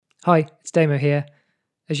Hi, it's Damo here.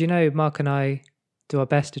 As you know, Mark and I do our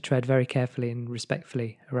best to tread very carefully and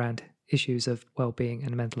respectfully around issues of well-being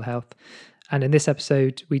and mental health. And in this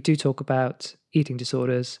episode, we do talk about eating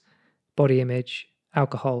disorders, body image,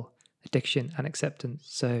 alcohol, addiction, and acceptance.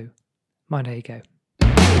 So, mind how you go.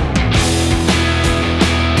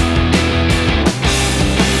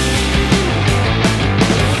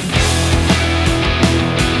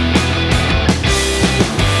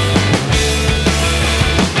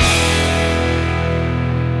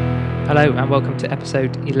 Hello and welcome to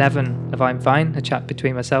episode 11 of I'm Fine, a chat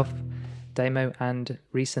between myself, Damo, and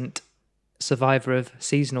recent survivor of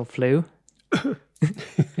seasonal flu,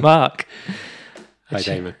 Mark. Hi,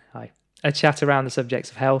 Damo. Hi. A chat around the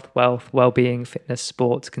subjects of health, wealth, well-being, fitness,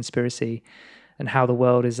 sports, conspiracy, and how the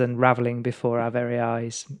world is unravelling before our very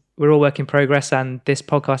eyes. We're all work in progress, and this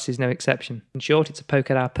podcast is no exception. In short, it's a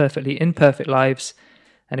poke at our perfectly imperfect lives,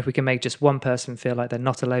 and if we can make just one person feel like they're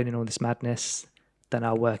not alone in all this madness, then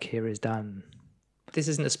our work here is done. This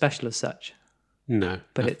isn't a special as such. No,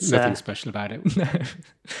 but it's nothing special about it. No,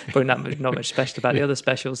 but not much special about the other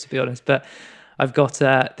specials, to be honest. But I've got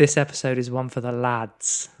this episode is one for the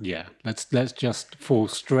lads. Yeah, let's just fall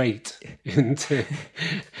straight into.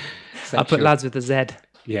 I put lads with a Z.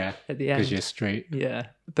 Yeah, at the end because you're straight. Yeah,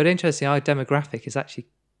 but interesting, our demographic is actually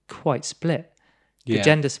quite split. The Yeah.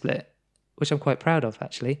 gender split, which I'm quite proud of,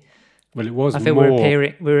 actually. Well, it was. I feel more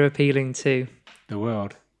we're appealing to the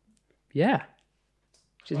world. Yeah,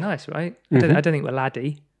 which is nice, right? Mm-hmm. I don't think we're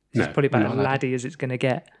laddie. It's probably about as laddie as it's going to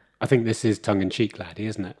get. I think this is tongue-in-cheek laddie,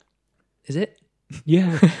 isn't it? Is it?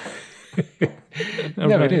 Yeah.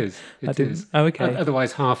 No, right. it is. It is. Oh, okay.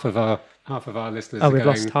 Otherwise, half of our listeners. We've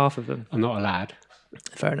lost half of them. I'm not a lad.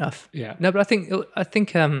 Fair enough. Yeah. No, but I think,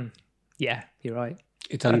 yeah, you're right.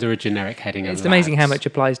 It's under a generic heading. It's of amazing how lads. much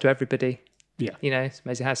applies to everybody. Yeah. You know, it's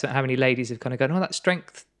amazing how many ladies have kind of gone, oh, that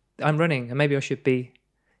strength, I'm running, and maybe I should be,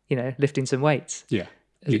 lifting some weights. Yeah.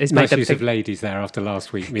 It's nice made use of ladies there after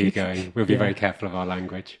last week. Me going, we'll be Yeah. very careful of our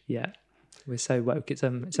language. Yeah. We're so woke. It's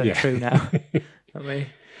untrue now. Aren't we?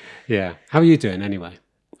 Yeah. How are you doing anyway?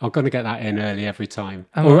 I'm going to get that in early every time.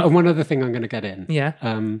 And one other thing I'm going to get in. Yeah.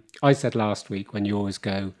 I said last week when you always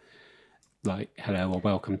go like hello or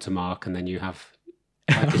welcome to Mark, and then you have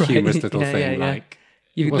like a Right. humorous little Yeah, thing yeah. like.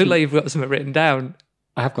 You look like you've got something written down.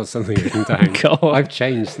 I have got something written down. God. I've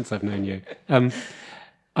changed since I've known you.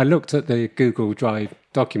 I looked at the Google Drive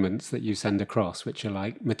documents that you send across, which are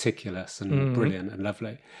like meticulous and brilliant and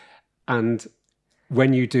lovely. And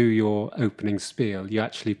when you do your opening spiel, you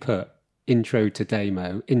actually put intro to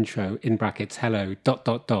Damo, intro in brackets, hello, ...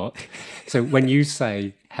 So when you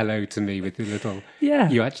say hello to me with the little, Yeah.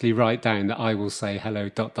 you actually write down that I will say hello ...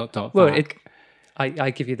 Well, back.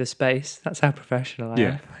 I give you the space. That's how professional I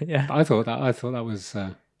Yeah. am. Yeah. I thought that was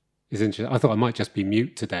is interesting. I thought I might just be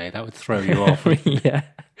mute today. That would throw you off. Yeah.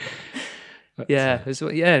 But,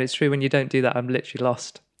 It's true. When you don't do that, I'm literally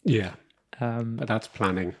lost. yeah. But that's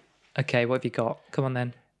planning. Okay, what have you got? Come on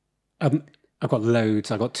then. I've got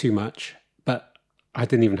loads. I got too much, but I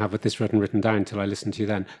didn't even have this written down until I listened to you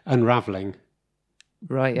then. Unraveling.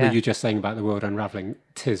 Right, Were yeah. you just saying about the world unraveling?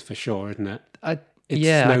 Tis for sure, isn't it? It's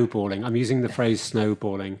yeah. snowballing. I'm using the phrase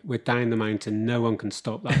snowballing. We're down the mountain. No one can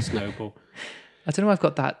stop that snowball. I don't know. I've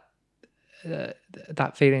got that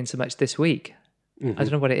feeling so much this week. Mm-hmm. I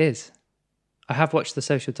don't know what it is. I have watched The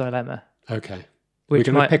Social Dilemma. Okay. We're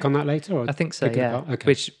going to pick on that later? Or I think so, pick it yeah. apart? Okay.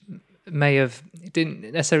 Which it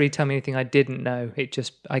didn't necessarily tell me anything I didn't know. It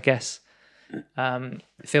just, I guess,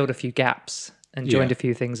 filled a few gaps and joined a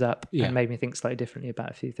few things up and made me think slightly differently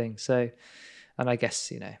about a few things. So, and I guess,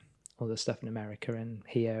 all the stuff in America and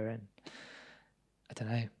here, and I don't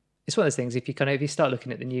know. It's one of those things. If you start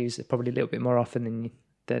looking at the news probably a little bit more often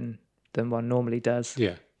than one normally does,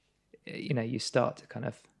 yeah. You start to kind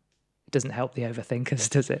of. It doesn't help the overthinkers,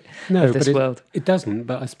 does it? No, of this but world. It doesn't.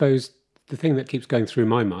 But I suppose the thing that keeps going through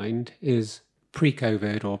my mind is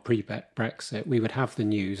pre-COVID or pre-Brexit, we would have the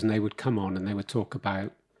news and they would come on and they would talk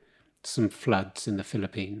about some floods in the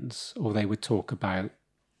Philippines, or they would talk about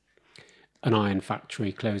an iron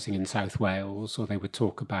factory closing in South Wales, or they would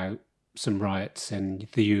talk about some riots in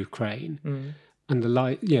the Ukraine. Mm. And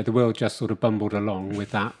the world just sort of bumbled along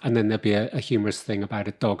with that. And then there'd be a humorous thing about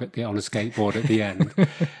a dog on a skateboard at the end.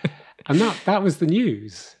 And that was the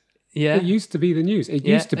news. Yeah. It used to be the news. It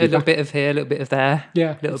used to be a little bit of here, a little bit of there.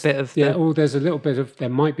 Yeah. A little bit of there's a little bit of, there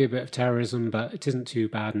might be a bit of terrorism, but it isn't too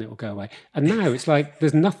bad and it will go away. And now it's like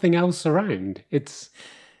there's nothing else around. It's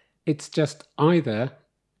just either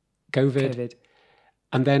COVID.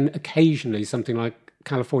 And then occasionally something like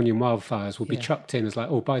Californian wildfires will be chucked in as like,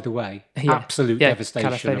 oh, by the way, Yeah. absolute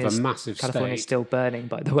devastation of a massive California's state. still burning,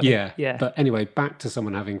 by the way. Yeah. But anyway, back to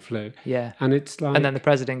someone having flu. Yeah. And it's like... And then the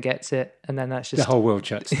president gets it, and then that's just... the whole world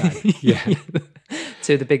shuts down. Yeah.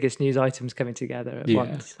 Two of the biggest news items coming together at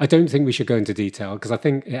once. I don't think we should go into detail, because I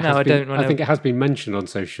think it has been mentioned on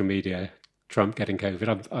social media, Trump getting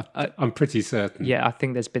COVID. I'm pretty certain. Yeah, I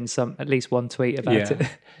think there's been at least one tweet about it.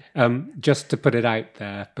 Just to put it out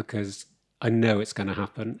there, because I know it's going to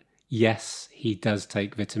happen. Yes, he does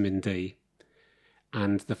take vitamin D,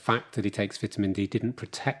 and the fact that he takes vitamin D didn't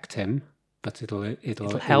protect him, but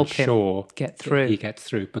it'll help ensure him get through. He gets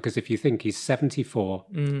through, because if you think he's 74,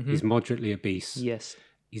 he's moderately obese. Yes,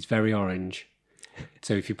 he's very orange.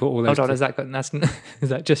 So if you put all those... Hold on, is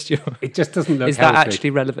that just your... It just doesn't look Is healthy. that actually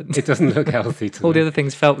relevant? It doesn't look healthy to All me. the other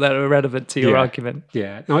things felt that are relevant to your argument.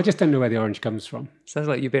 Yeah. No, I just don't know where the orange comes from. Sounds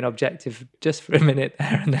like you've been objective just for a minute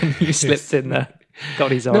there, and then you slipped in there.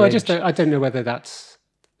 God, he's orange. No, I don't know whether that's...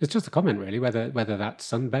 It's just a comment, really, whether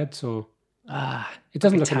that's sunbeds or... it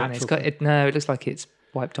doesn't look natural. No, it looks like it's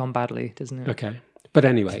wiped on badly, doesn't it? Okay. But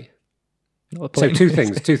anyway... So two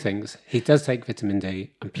things. He does take vitamin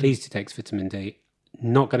D. I'm pleased he takes vitamin D.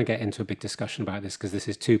 Not going to get into a big discussion about this because this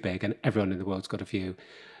is too big and everyone in the world's got a view.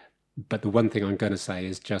 But the one thing I'm going to say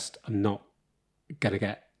is just I'm not going to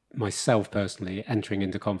get myself personally entering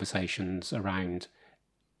into conversations around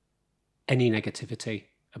any negativity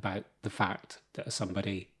about the fact that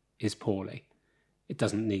somebody is poorly. It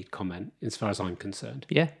doesn't need comment as far as I'm concerned.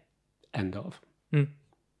 Yeah. End of.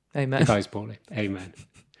 Amen. If I was poorly. Amen.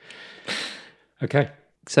 Okay.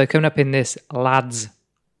 So coming up in this lads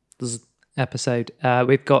episode,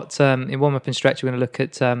 we've got in warm up and stretch, we're going to look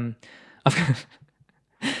at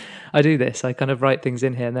I do this, I kind of write things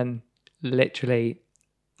in here and then literally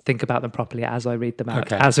think about them properly as I read them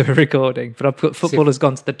out as we're recording. But I've put football has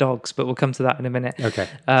gone to the dogs, but we'll come to that in a minute. Okay.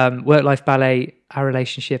 Work-life ballet, our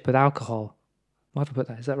relationship with alcohol. Why have I put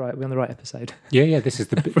that? Is that right? We're on the right episode. Yeah. This is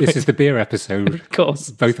the beer episode. Of course.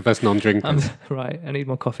 Both of us non-drinkers. Right. I need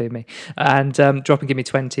more coffee in me. And Drop and Give Me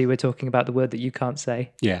 20, we're talking about the word that you can't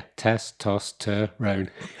say. Yeah. Testosterone.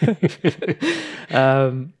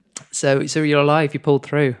 So you're alive. You pulled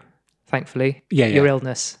through, thankfully. Yeah. Your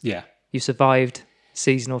illness. Yeah. You survived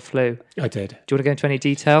seasonal flu. I did. Do you want to go into any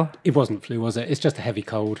detail? It wasn't flu, was it? It's just a heavy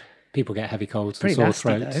cold. People get heavy colds and sore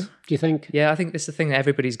throats. Though. Do you think? Yeah, I think it's the thing that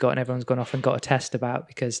everybody's got and everyone's gone off and got a test about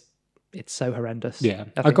because it's so horrendous. Yeah,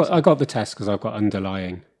 I got the test because I've got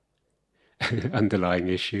underlying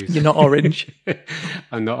issues. You're not orange.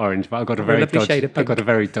 I'm not orange, but I've got a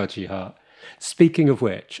very dodgy heart. Speaking of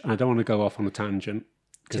which, I don't want to go off on a tangent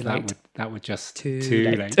because that would just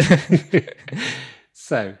too late.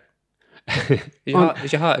 So.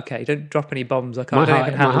 Is your heart okay? Don't drop any bombs. I can't.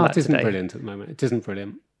 My heart isn't brilliant at the moment. It isn't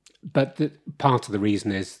brilliant. But part of the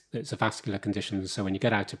reason is that it's a vascular condition. So when you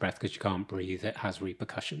get out of breath because you can't breathe, it has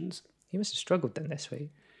repercussions. You must have struggled then this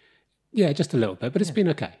week. Yeah, just a little bit, but it's been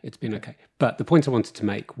okay. It's been okay. But the point I wanted to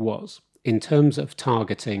make was, in terms of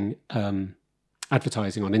targeting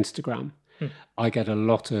advertising on Instagram, I get a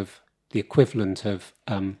lot of the equivalent of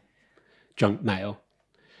junk mail.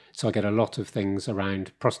 So I get a lot of things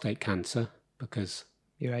around prostate cancer because...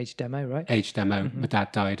 Your age demo, right? Age demo. My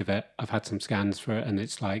dad died of it. I've had some scans for it and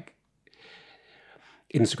it's like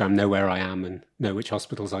Instagram know where I am and know which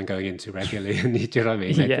hospitals I'm going into regularly. And do you know what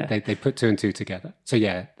I mean? They put two and two together. So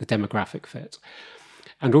yeah, the demographic fits.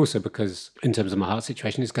 And also because in terms of my heart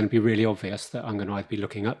situation, it's going to be really obvious that I'm going to either be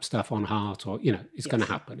looking up stuff on heart or, it's going to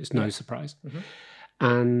happen. It's no surprise.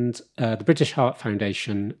 And the British Heart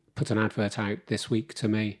Foundation put an advert out this week to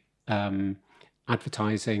me,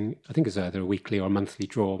 advertising, I think it's either a weekly or a monthly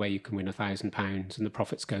draw where you can win £1,000 and the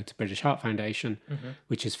profits go to British Heart Foundation,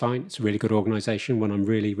 which is fine. It's a really good organisation, one I'm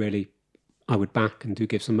really, I would back and do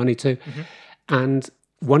give some money to. And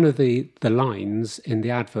one of the lines in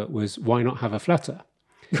the advert was, why not have a flutter?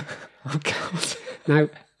 Oh, God. Now,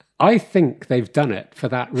 I think they've done it for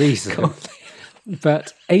that reason.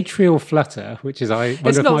 But atrial flutter, which is one of my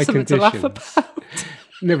conditions. It's not something to laugh about.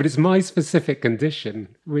 No, but it's my specific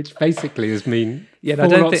condition, which basically has mean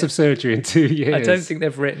lots of surgery in 2 years. I don't think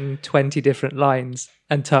they've written 20 different lines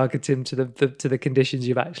and targeted them to the conditions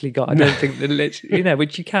you've actually got. I don't think that literally,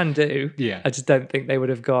 which you can do. Yeah. I just don't think they would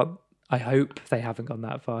have gone. I hope they haven't gone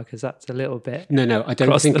that far because that's a little bit. No, I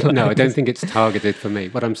don't think. No, I don't think it's targeted for me.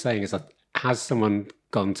 What I'm saying is, has someone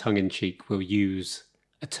gone tongue in cheek? Will use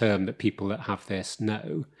a term that people that have this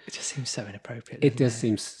know. It just seems so inappropriate. It does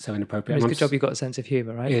seem so inappropriate. It's a good job you've got a sense of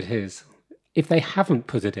humour, right? It is. If they haven't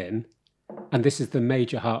put it in, and this is the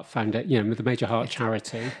Major Heart Foundation, the Major Heart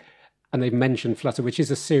Charity, and they've mentioned flutter, which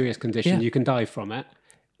is a serious condition, you can die from it.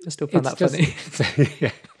 I still found that funny.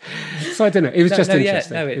 Yeah. So I don't know. It was just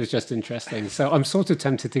interesting. Yeah, it was just interesting. So I'm sort of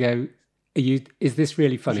tempted to go, is this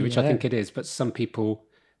really funny? Which I think it is, but some people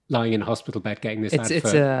lying in a hospital bed getting this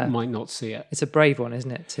advert might not see it. It's a brave one,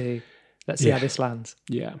 isn't it? Let's see how this lands.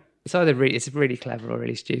 Yeah. It's either it's really clever or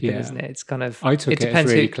really stupid, isn't it? It's kind of... I took it as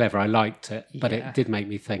really clever. I liked it, but it did make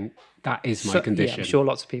me think, that is my condition. Yeah, I'm sure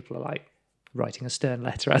lots of people are like writing a stern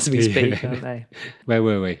letter as we speak, aren't they? Where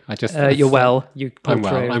were we? I just... you're well. I'm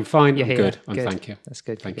well. I'm fine. You're I'm here. good. Thank you. That's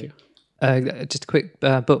good. Thank you. Just a quick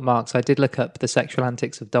bookmarks. I did look up the sexual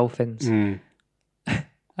antics of dolphins.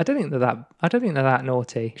 I don't think they're that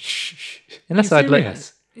naughty. Shh. Unless I'd look.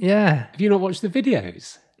 Yeah. Have you not watched the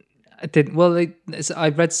videos? I didn't. Well, I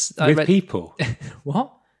read with people.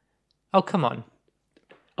 What? Oh, come on.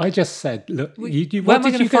 I just said, look, what did you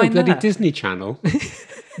go? Bloody Disney Channel.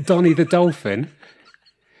 Donnie the dolphin.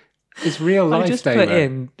 It's real life.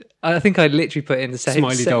 I think I literally put in the same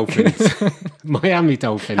Smiley dolphins. Miami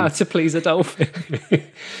Dolphins. How to please a dolphin.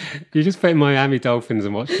 You just put in Miami Dolphins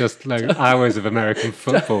and watch just hours of American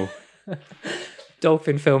football.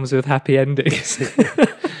 Dolphin films with happy endings.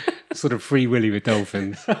 Sort of Free Willy with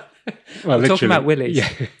dolphins. Well, we're talking about willies. Yeah.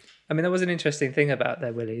 I mean, there was an interesting thing about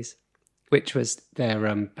their willies, which was their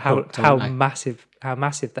how massive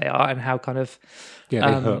they are and how kind of they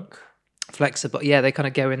hook flexible. Yeah, they kind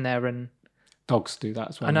of go in there and dogs do that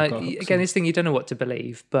as well. And again, this thing you don't know what to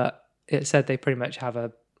believe, but it said they're pretty much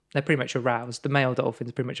aroused. The male dolphins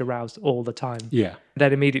are pretty much aroused all the time. Yeah.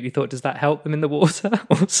 Then immediately thought, does that help them in the water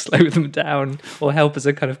or slow them down or help as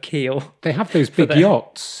a kind of keel? They have those big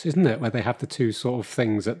yachts, isn't it, where they have the two sort of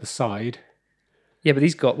things at the side. Yeah, but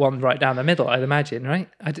he's got one right down the middle, I'd imagine, right?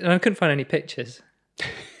 I couldn't find any pictures.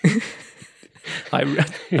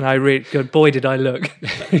 Boy, did I look.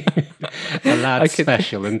 A lad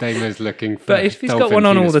special, and Damo's looking for. But if he's got one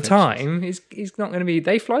on all the time, he's not going to be.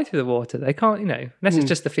 They fly through the water. They can't, unless it's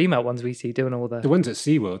just the female ones we see doing all the. The ones at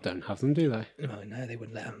SeaWorld don't have them, do they? Oh no, they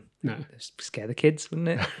wouldn't let them. No, scare the kids, wouldn't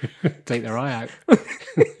it? Take their eye out.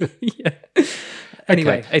 Yeah.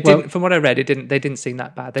 Anyway, from what I read, they didn't seem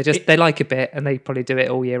that bad. They like a bit, and they probably do it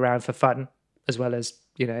all year round for fun, as well as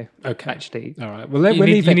actually. All right. Well, you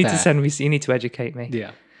need to send me. You need to educate me.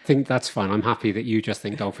 Yeah, I think that's fine. I'm happy that you just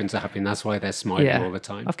think dolphins are happy, and that's why they're smiling all the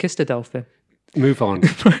time. I've kissed a dolphin. Move on.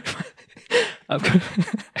 I've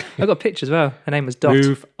got a picture as well. Her name was Dot.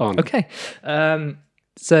 Move on. Okay.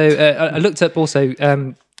 I looked up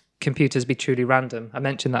also. Computers be truly random. I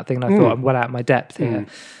mentioned that thing and I thought I'm well out of my depth here.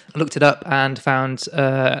 I looked it up and found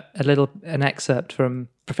an excerpt from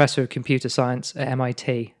Professor of Computer Science at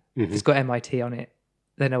MIT. It's got MIT on it.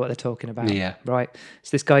 They know what they're talking about. Yeah. Right.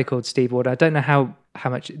 It's this guy called Steve Ward. I don't know how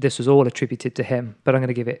much this was all attributed to him, but I'm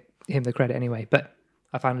going to give him the credit anyway. But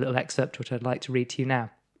I found a little excerpt which I'd like to read to you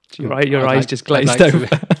now. Your eyes just glazed over.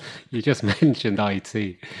 You just mentioned IT,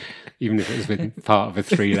 even if it was with part of a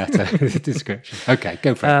 3-letter description. Okay,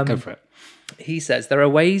 go for it. Go for it. He says, there are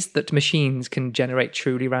ways that machines can generate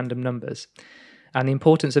truly random numbers, and the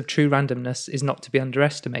importance of true randomness is not to be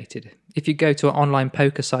underestimated. If you go to an online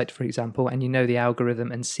poker site, for example, and you know the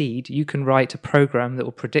algorithm and seed, you can write a program that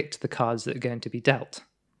will predict the cards that are going to be dealt.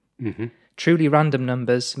 Mm-hmm. Truly random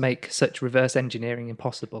numbers make such reverse engineering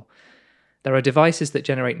impossible. There are devices that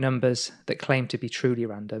generate numbers that claim to be truly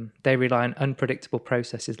random. They rely on unpredictable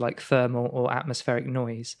processes like thermal or atmospheric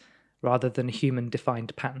noise, rather than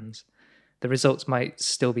human-defined patterns. The results might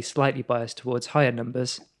still be slightly biased towards higher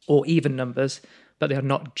numbers or even numbers, but they are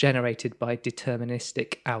not generated by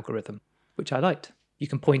deterministic algorithm, which I liked. You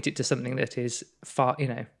can point it to something that is far,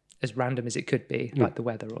 as random as it could be, like the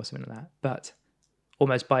weather or something like that. But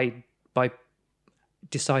almost by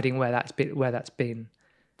deciding where that's been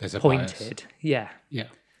there's a pointed, bias. Yeah.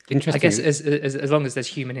 Interesting. I guess as long as there's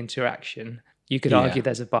human interaction, you could argue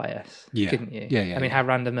there's a bias, couldn't you? Yeah. I mean, how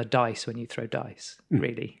random are dice when you throw dice,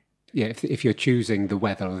 really? Yeah, if you're choosing the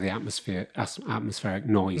weather or the atmospheric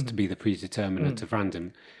noise to be the predeterminant of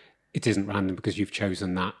random, it isn't random because you've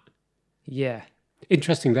chosen that. Yeah.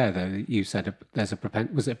 Interesting there, though, that you said there's a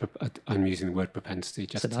propensity. I'm using the word propensity.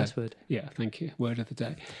 Just it's a nice word. Yeah, thank you. Word of the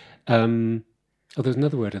day. There's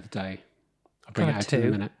another word of the day. I'll bring it out in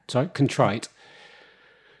a minute. Sorry, contrite.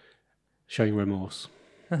 Showing remorse.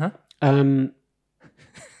 Uh-huh.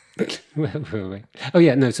 Where were we? Oh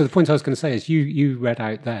yeah, no. So the point I was going to say is you read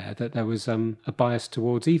out there that there was a bias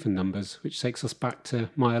towards even numbers, which takes us back to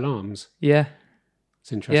my alarms. Yeah,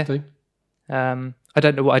 it's interesting. Yeah. I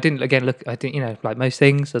don't know what I didn't again look. I think like most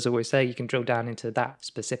things, as I always say, you can drill down into that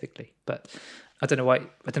specifically. But I don't know why.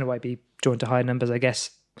 I'd be drawn to higher numbers. I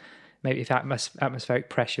guess maybe if atmospheric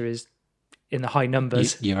pressure is in the high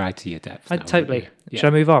numbers. You're out of your depth now, Totally. Yeah. Should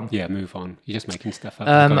I move on? Yeah, move on. You're just making stuff up.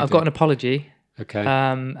 I've got an apology. Okay.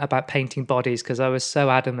 About painting bodies, because I was so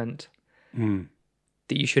adamant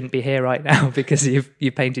that you shouldn't be here right now because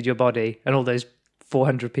you painted your body, and all those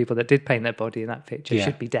 400 people that did paint their body in that picture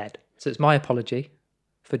should be dead. So it's my apology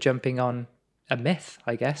for jumping on a myth,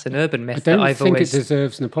 I guess, an urban myth. I don't think it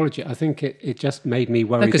deserves an apology. I think it just made me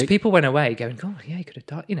worried. Because people went away going, "Oh, yeah, he could have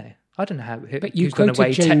died." You know, I don't know how. But you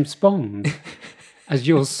quoted James Bond as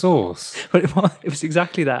your source. Well, it was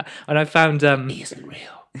exactly that, and I found he isn't real.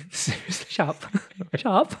 Seriously, sharp.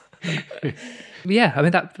 Yeah, I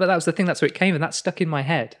mean that was the thing. That's where it came, and that stuck in my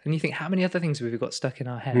head. And you think, how many other things have we got stuck in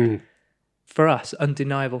our head? For us,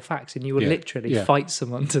 undeniable facts, and you will literally fight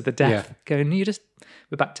someone to the death. Going,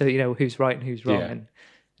 we're back to who's right and who's wrong, and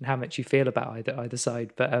how much you feel about either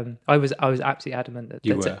side. But I was absolutely adamant that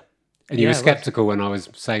you were, and you were skeptical when I was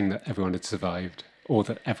saying that everyone had survived, or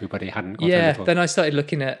that everybody hadn't got. Yeah, then I started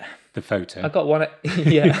looking at the photo. I got one.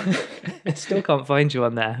 I still can't find you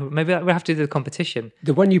on there. Maybe we'll have to do the competition.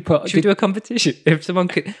 The one you put. Should we do a competition? If someone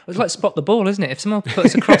could, it was like spot the ball, isn't it? If someone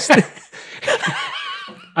puts across.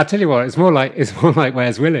 I tell you what, it's more like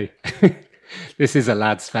Where's Willie? This is a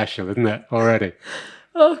lad special, isn't it? Already.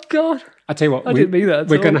 Oh God! I tell you what, I didn't mean that.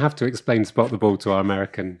 We're going to have to explain spot the ball to our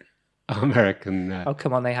American. Oh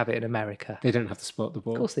come on, they have it in America. They don't have to spot the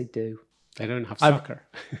ball. Of course they do. They don't have soccer.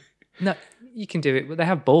 No, you can do it. But they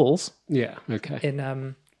have balls. Yeah. Okay.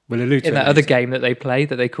 We'll allude to in that other game that they play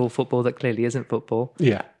that they call football that clearly isn't football.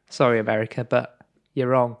 Yeah. Sorry, America, but you're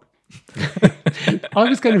wrong. I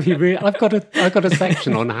was going to be I've got a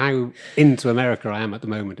section on how into America I am at the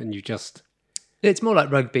moment, and you just. It's more like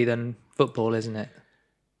rugby than football, isn't it?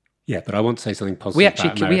 Yeah, but I want to say something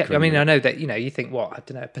positive. I mean, I know that you think what, I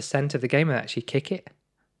don't know, 1% of the game will actually kick it,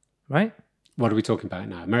 right? What are we talking about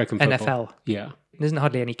now? American football. NFL. Yeah. There isn't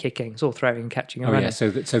hardly any kicking. It's all throwing, catching, and running.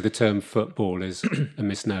 Yeah. So the term football is a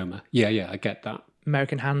misnomer. Yeah, I get that.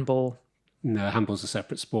 American handball. No, handball's a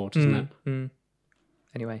separate sport, isn't it?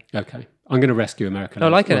 Anyway. Okay. I'm going to rescue America. I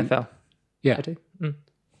like NFL. Yeah. I do.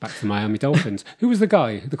 Back to Miami Dolphins. Who was the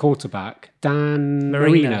guy, the quarterback? Dan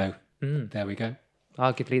Marino. There we go.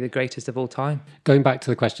 Arguably the greatest of all time. Going back to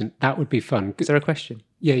the question, that would be fun. Is there a question?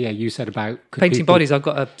 Yeah. You said about... Painting bodies, I've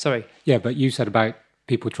got a... Sorry. Yeah, but you said about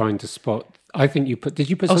people trying to spot... I think you put... Did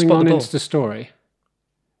you put something on Insta story?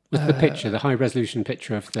 With the picture, the high-resolution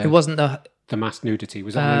picture of the... It wasn't the mass nudity.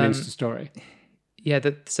 Was that on an Insta story? Yeah,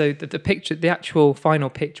 so the picture, the actual final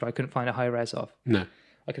picture, I couldn't find a high-res of. No.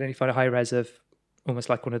 I could only find a high-res of almost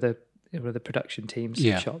like one of the production team's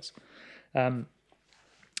shots.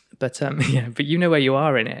 But you know where you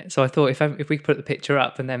are in it. So I thought if we put the picture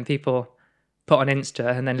up and then people put on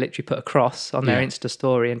Insta and then literally put a cross on their Insta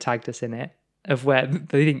story and tagged us in it of where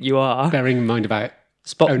they think you are. Bearing in mind about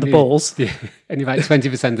spot the balls. Yeah, only about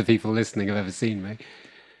 20% of people listening have ever seen me.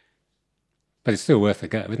 But it's still worth a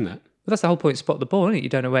go, isn't it? Well, that's the whole point. Spot the ball, isn't it? You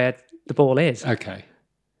don't know where the ball is. Okay.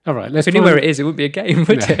 All right. If you knew where it is, it wouldn't be a game,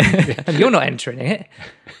 would it? And you're not entering it.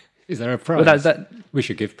 Is there a prize? Well, we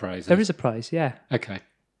should give prizes. There is a prize, yeah. Okay.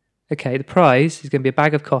 The prize is going to be a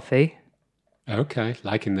bag of coffee. Okay,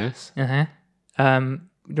 liking this. You want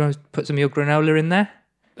to put some of your granola in there?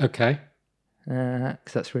 Okay.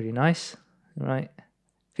 Because that's really nice. All right.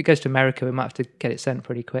 If it goes to America, we might have to get it sent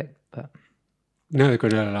pretty quick. But no, the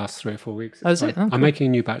granola lasts 3 or 4 weeks. Oh, is it? Oh, cool. I'm making a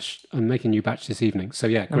new batch. this evening. So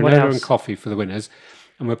yeah, granola and coffee for the winners,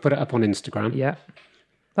 and we'll put it up on Instagram. Yeah,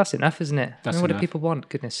 that's enough, isn't it? That's what enough. do people want?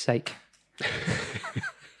 Goodness sake.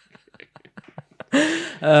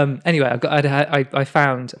 Anyway, I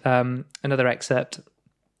found another excerpt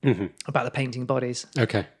about the painting bodies.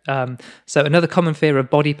 Okay. So another common fear of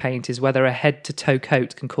body paint is whether a head-to-toe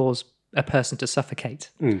coat can cause a person to suffocate.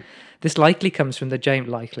 This likely comes from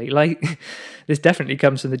this definitely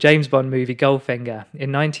comes from the James Bond movie Goldfinger.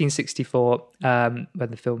 In 1964, when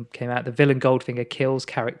the film came out, the villain Goldfinger kills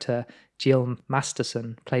character Jill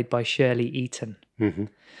Masterson, played by Shirley Eaton.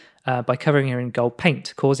 By covering her in gold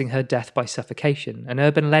paint, causing her death by suffocation. An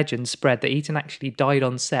urban legend spread that Eaton actually died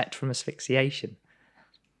on set from asphyxiation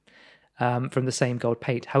from the same gold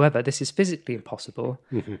paint. However, this is physically impossible,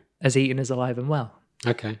 as Eaton is alive and well.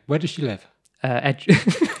 Okay. Where does she live?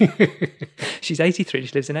 She's 83.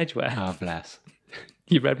 She lives in Edgware. Ah, bless.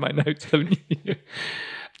 You read my notes, haven't you?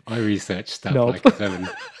 I research stuff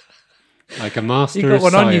like a master of science. You got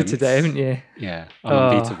one on you today, haven't you? Yeah, I'm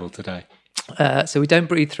unbeatable today. So we don't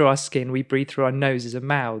breathe through our skin, we breathe through our noses and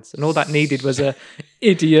mouths. And all that needed was a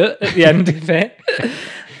idiot at the end of it.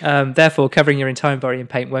 Therefore, covering your entire body in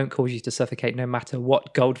paint won't cause you to suffocate no matter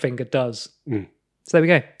what Goldfinger does. So there we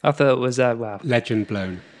go. I thought it was, wow. Legend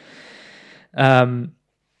blown.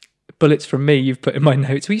 bullets from me you've put in my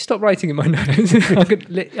notes. Will you stop writing in my notes?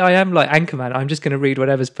 I am like Anchorman. I'm just going to read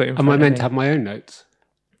whatever's put in front of me. Am I meant to have my own notes?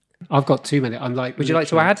 I've got too many. I'm like. Would you like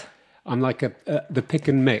to add? I'm like the pick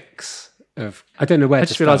and mix of. I don't know where. I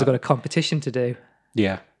just realised I've got a competition to do.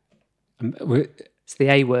 Yeah. It's the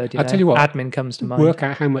A word. I'll tell you what. Admin comes to mind. Work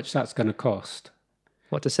out how much that's going to cost.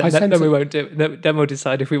 What to say? Then we won't do it. Then we'll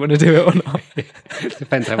decide if we want to do it or not.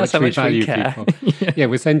 Depends how much we value people. Yeah,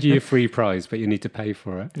 we'll send you a free prize, but you need to pay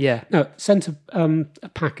for it. Yeah. No, sent a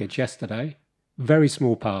package yesterday. Very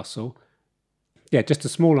small parcel. Yeah, just a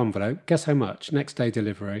small envelope. Guess how much? Next day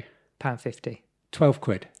delivery. £1.50. 12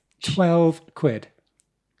 quid. 12 quid.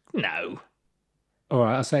 No. All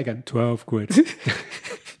right, I'll say it again. 12 quid.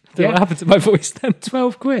 Yeah. What happened to my voice then?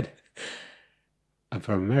 12 quid. And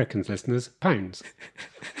for Americans listeners, pounds.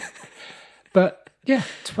 But yeah,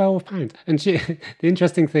 £12. And the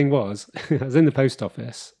interesting thing was, I was in the post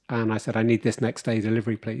office and I said, I need this next day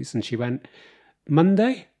delivery, please. And she went,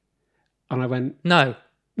 Monday? And I went, No,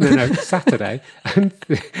 Saturday. And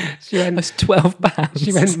she went, that's £12.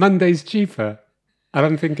 She went, Monday's cheaper. And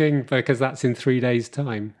I'm thinking, because that's in 3 days'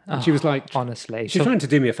 time. And she was like, honestly. She was trying to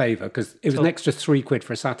do me a favour because it was an extra 3 quid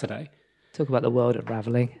for a Saturday. Talk about the world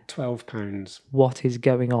unravelling. £12. What is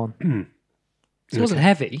going on? It wasn't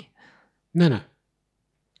heavy. No.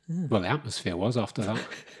 Well, the atmosphere was after that.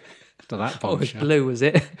 After that bombshell. Oh, it was blue, was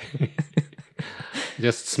it?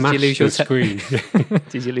 Just smashed the screen.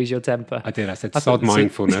 Did you lose your temper? I did. I said, sod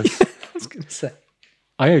mindfulness. I was going to say.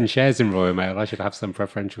 I own shares in Royal Mail. I should have some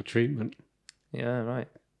preferential treatment. Yeah, right.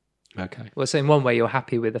 Okay. Well, so in one way, you're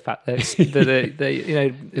happy with the fact that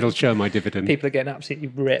it'll show my dividend. People are getting absolutely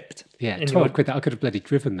ripped. Yeah, 12 quid. I could have bloody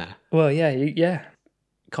driven there. Well, yeah.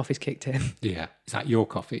 Coffee's kicked in. Yeah. Is that your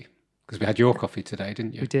coffee? Because we had your coffee today,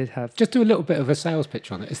 didn't you? We did have. Just do a little bit of a sales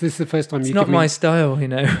pitch on it. Is this the first time it's not my style,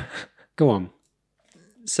 Go on.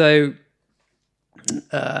 So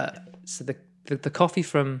the coffee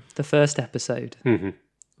from the first episode,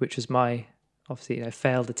 which was my obviously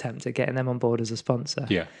failed attempt at getting them on board as a sponsor.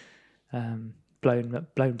 Yeah. Blown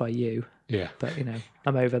by you. Yeah. But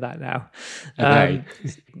I'm over that now.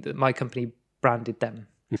 My company branded them.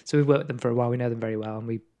 So we've worked with them for a while. We know them very well and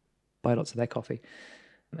we buy lots of their coffee.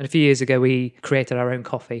 And a few years ago, we created our own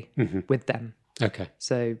coffee with them. Okay.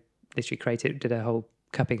 So literally did a whole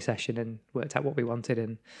cupping session and worked out what we wanted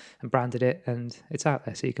and branded it, and it's out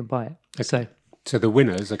there so you can buy it. Okay. So the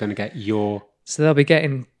winners are going to get So they'll be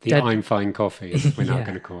getting I'm Fine coffee, as we're now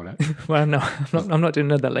going to call it. Well, no, I'm not doing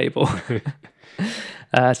another label.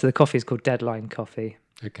 So the coffee is called Deadline Coffee.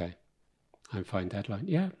 Okay. I'm Fine Deadline.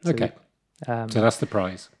 Yeah. Okay. So that's the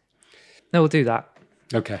prize. No, we'll do that.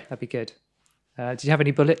 Okay. That'd be good. Did you have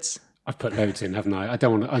any bullets? I've put loads in, haven't I? I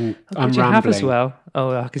don't want to. I'm rambling. You have as well.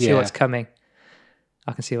 Oh, I can see what's coming.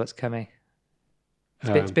 It's a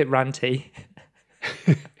bit ranty,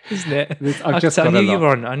 isn't it? I knew you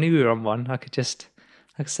were on one. I could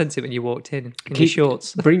sense it when you walked in your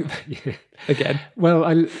shorts. Again. Well,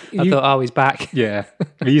 I thought, he's back. Yeah.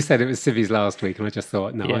 You said it was civvies last week, and I just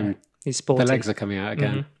thought, no, he's sporty. The legs are coming out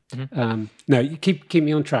again. No, you keep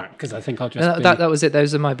me on track because I think I'll just. That was it.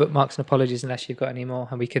 Those are my bookmarks and apologies, unless you've got any more,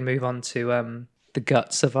 and we can move on to the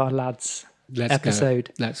guts of our lads.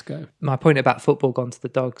 Episode. Let's go. My point about football gone to the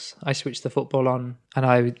dogs. I switched the football on,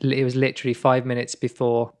 and it was literally 5 minutes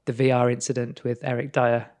before the VR incident with Eric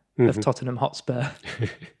Dyer of Tottenham Hotspur.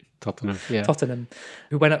 Tottenham,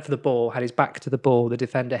 who went up for the ball, had his back to the ball. The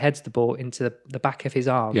defender heads the ball into the back of his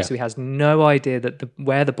arm, so he has no idea that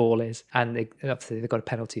where the ball is, and obviously they got a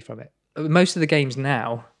penalty from it. Most of the games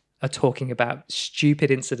now are talking about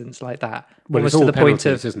stupid incidents like that. Well, it's all to the penalties,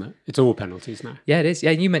 point of, isn't it? It's all penalties now. Yeah, it is.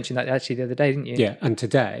 Yeah, you mentioned that actually the other day, didn't you? Yeah, and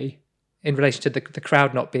today, in relation to the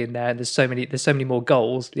crowd not being there, and there's so many more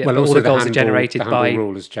goals. Yeah, well, all the goals are generated by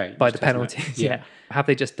rule has changed, by the penalties. Yeah. Have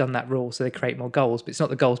they just done that rule so they create more goals? But it's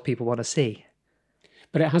not the goals people want to see.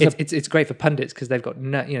 But it has. It's great for pundits because they've got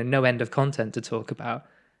no end of content to talk about.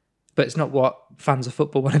 But it's not what fans of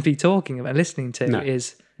football want to be talking about, listening to.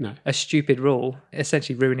 Is a stupid rule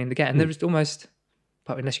essentially ruining the game. And there's almost,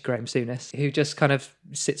 unless you're Graham Souness, who just kind of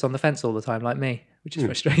sits on the fence all the time like me, which is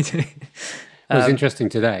frustrating. It was interesting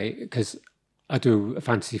today because I do a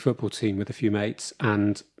fantasy football team with a few mates,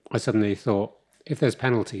 and I suddenly thought, if there's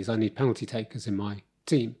penalties, I need penalty takers in my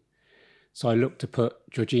team. So I looked to put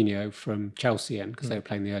Jorginho from Chelsea in because they were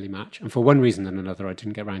playing the early match. And for one reason and another, I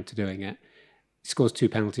didn't get around to doing it. He scores 2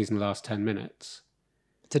 penalties in the last 10 minutes.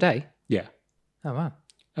 Today? Yeah. Oh, wow.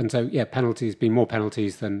 And so, penalties, been more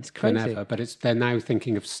penalties than ever. But they're now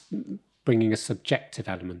thinking of bringing a subjective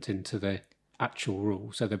element into the actual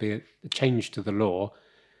rule. So there'll be a change to the law,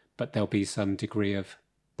 but there'll be some degree of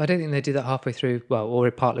But I don't think they do that halfway through, or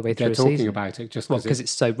partly way through They're a talking season. about it just because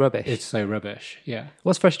it's so rubbish. It's so rubbish, yeah.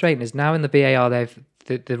 What's frustrating is now in the VAR,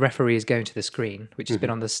 the referee is going to the screen, which has been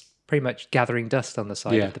on this pretty much gathering dust on the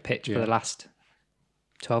side of the pitch for the last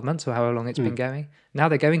 12 months or however long it's been going. Now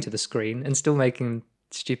they're going to the screen and still making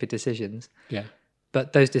stupid decisions. Yeah.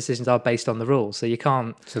 But those decisions are based on the rules, so you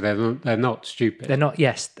can't. So they're not stupid. They're not.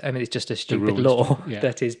 Yes, I mean it's just a stupid law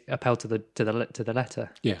that is upheld to the letter.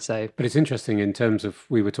 Yeah. So, but it's interesting in terms of,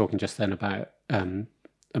 we were talking just then about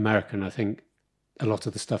America, and I think a lot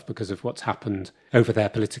of the stuff, because of what's happened over there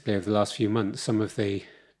politically over the last few months, some of the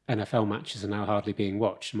NFL matches are now hardly being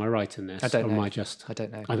watched. Am I right in this? I don't know. I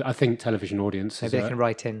don't know. I think television audiences. Maybe they can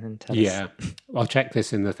write in and tell us. Yeah, I'll check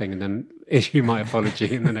this in the thing and then issue my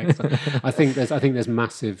apology in the next one. I think there's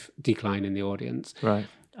massive decline in the audience. Right.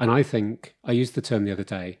 And I think I used the term the other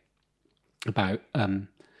day about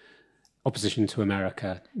opposition to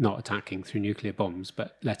America not attacking through nuclear bombs,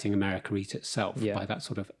 but letting America eat itself by that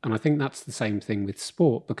sort of. And I think that's the same thing with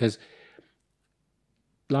sport, because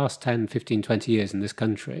last 10, 15, 20 years in this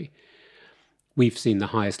country, we've seen the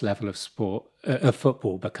highest level of sport, of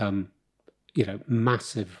football, become,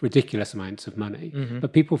 massive, ridiculous amounts of money. Mm-hmm.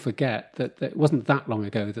 But people forget that it wasn't that long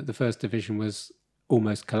ago that the first division was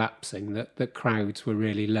almost collapsing, that crowds were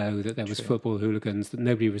really low, that there was football hooligans, that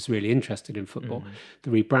nobody was really interested in football. Mm-hmm.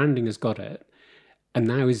 The rebranding has got it. And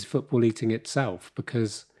now is football eating itself?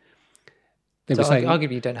 Because they were saying,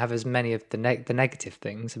 arguably you don't have as many of the negative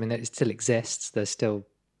things. I mean, it still exists. There's still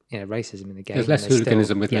racism in the game. There's less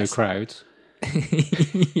hooliganism with no crowds.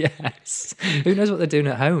 Yes. Who knows what they're doing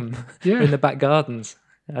at home? Yeah. In the back gardens.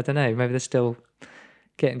 I don't know. Maybe they're still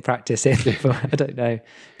getting practice in. I don't know.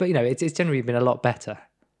 But, it's generally been a lot better,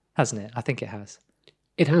 hasn't it? I think it has.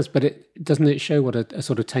 It has, but it show what a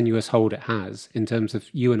sort of tenuous hold it has in terms of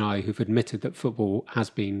you and I, who've admitted that football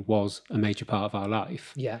was a major part of our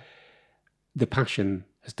life. Yeah. The passion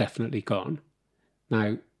has definitely gone.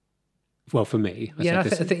 Now, well, for me, I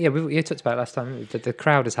think we talked about it last time that the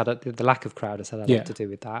crowd has had the lack of crowd has had a lot to do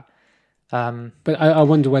with that. But I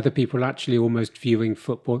wonder whether people are actually almost viewing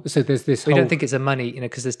football. So there's this. We don't think it's a money,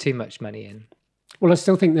 because there's too much money in. Well, I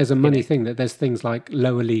still think there's a money thing, that there's things like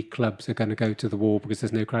lower league clubs are going to go to the wall because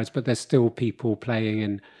there's no crowds, but there's still people playing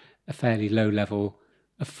in a fairly low level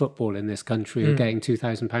of football in this country who are getting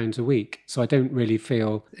 £2,000 a week. So I don't really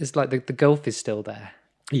feel it's like the gulf is still there.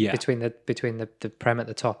 Yeah. Between the Prem at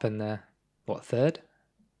the top and the third?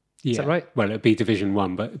 Yeah. Is that right? Well, it'd be Division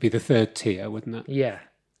 1, but it'd be the third tier, wouldn't it? Yeah.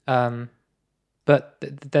 But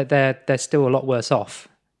they're still a lot worse off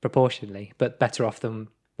proportionally, but better off than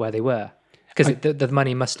where they were. Because the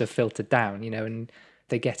money must have filtered down, and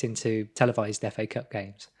they get into televised FA Cup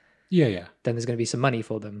games. Yeah, yeah. Then there's going to be some money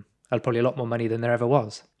for them. Probably a lot more money than there ever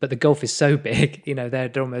was. But the gulf is so big,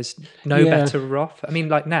 they're almost better off. I mean,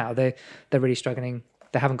 like now, they're really struggling.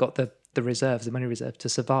 They haven't got the reserves, the money reserve to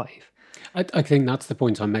survive. I think that's the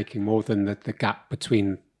point I'm making, more than the gap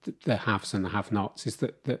between the haves and the have-nots, is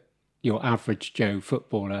that your average Joe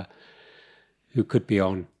footballer who could be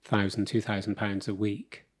on £1,000, £2,000 a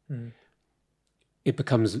week, it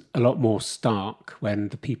becomes a lot more stark when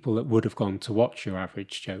the people that would have gone to watch your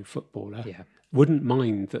average Joe footballer wouldn't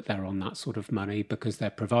mind that they're on that sort of money, because they're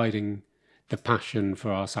providing the passion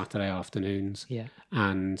for our Saturday afternoons. Yeah.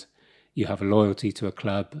 And you have a loyalty to a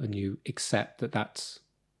club and you accept that that's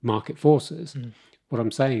market forces. What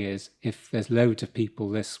I'm saying is, if there's loads of people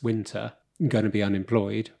this winter going to be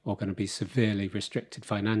unemployed or going to be severely restricted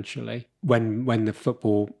financially, when the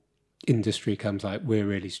football industry comes like, we're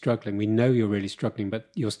really struggling, we know you're really struggling, but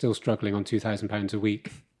you're still struggling on £2,000 a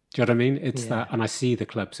week. Do you know what I mean? It's that, and I see the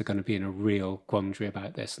clubs are going to be in a real quandary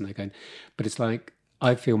about this, and they're going, but it's like,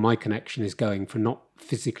 I feel my connection is going from not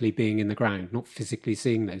physically being in the ground, not physically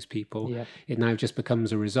seeing those people. Yeah. It now just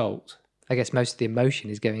becomes a result. I guess most of the emotion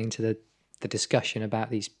is going into the discussion about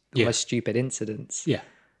these almost stupid incidents. Yeah.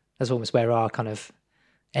 That's almost where our kind of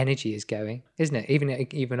energy is going, isn't it?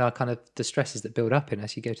 Even our kind of the stresses that build up in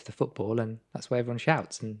us, you go to the football and that's where everyone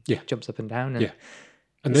shouts and jumps up and down. And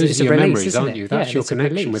and those are your memories, aren't you? That's your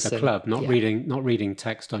connection with a club, not reading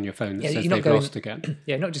text on your phone that says they've lost again.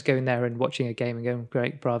 Yeah, not just going there and watching a game and going,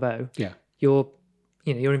 great, bravo. Yeah. You're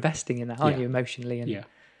investing in that, aren't you, emotionally? And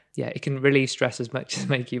it can relieve stress as much as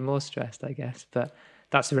make you more stressed, I guess. But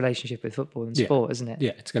that's the relationship with football and sport, isn't it?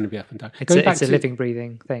 Yeah, it's going to be up and down. It's a living,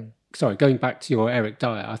 breathing thing. Sorry, going back to your Eric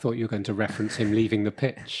Dyer, I thought you were going to reference him leaving the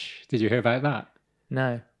pitch. Did you hear about that?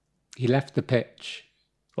 No. He left the pitch.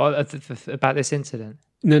 Well, about this incident?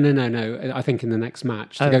 No. I think in the next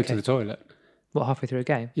match to go to the toilet. What, halfway through a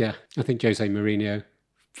game? Yeah, I think Jose Mourinho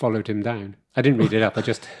followed him down. I didn't read it up, I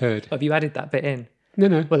just heard. Have you added that bit in?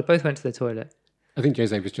 No. Well, they both went to the toilet. I think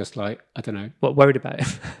Jose was just like, I don't know. What, worried about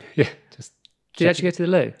it? Yeah, just. Did you actually go to the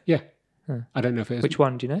loo? Yeah. Huh. I don't know if it was. Which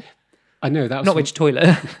one, do you know? I know that was. Not which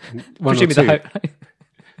toilet. One or two.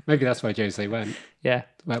 Maybe that's why Jose went. Yeah.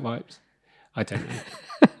 Wet wipes. I don't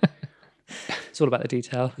know. It's all about the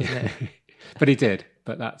detail, isn't it? But he did.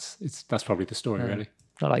 But that's probably the story, really.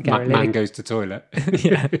 Not like Gary Lineker. Man goes to toilet.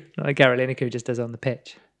 Yeah. Not like Gary Lineker who just does it on the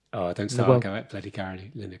pitch. Oh, don't start go at bloody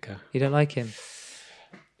Gary Lineker. You don't like him?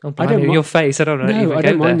 Oh, I don't your face. I don't know. No, I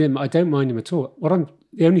don't mind him. I don't mind him at all.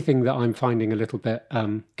 The only thing that I'm finding a little bit,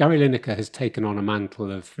 Gary Lineker has taken on a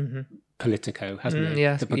mantle of Politico, hasn't he?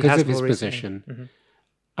 Yes, because of his position. Mm-hmm.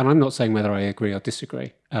 And I'm not saying whether I agree or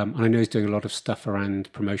disagree. And I know he's doing a lot of stuff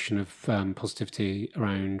around promotion of positivity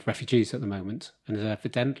around refugees at the moment, and is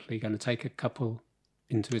evidently going to take a couple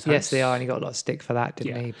into his house. Yes, they are, and he got a lot of stick for that,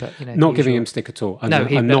 didn't he? But not giving him stick at all. I'm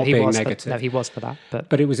not being negative. No, he was for that.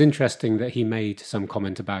 But it was interesting that he made some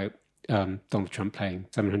comment about Donald Trump paying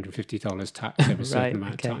 $750 tax over a certain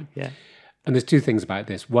amount of time. Yeah. And there's two things about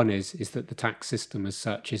this. One is that the tax system as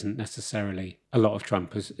such isn't necessarily, a lot of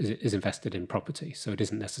Trump is invested in property. So it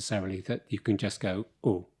isn't necessarily that you can just go,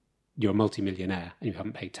 oh, you're a multimillionaire and you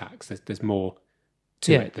haven't paid tax. There's more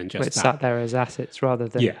to it than just that. It's sat there as assets rather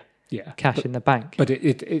than cash in the bank. But it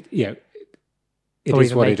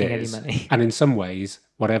is what it is. And in some ways,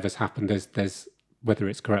 whatever's happened, there's whether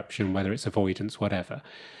it's corruption, whether it's avoidance, whatever.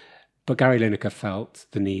 But Gary Lineker felt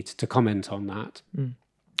the need to comment on that.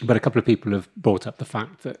 But a couple of people have brought up the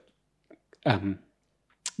fact that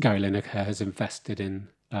Gary Lineker has invested in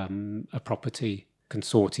a property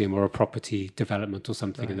consortium or a property development or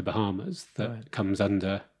something in the Bahamas that comes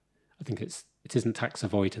under, I think it isn't tax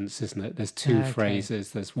avoidance, isn't it? There's two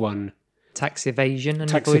phrases. There's one... Tax evasion and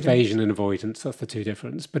avoidance. Tax evasion and avoidance, that's the two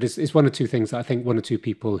difference. But it's one or two things that I think one or two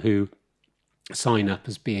people who sign up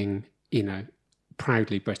as being,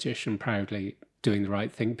 proudly British and proudly doing the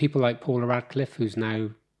right thing. People like Paula Radcliffe, who's now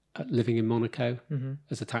living in Monaco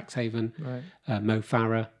as a tax haven. Right. Mo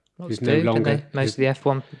Farah, who's no longer... Most of the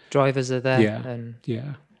F1 drivers are there.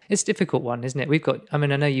 Yeah. It's a difficult one, isn't it? I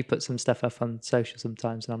know you put some stuff up on social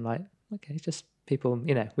sometimes and I'm like, okay, just people,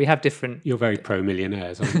 we have different... You're very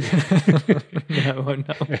pro-millionaires, aren't you? No, I'm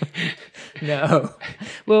not. No.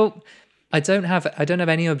 Well, I don't have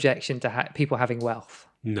any objection to people having wealth.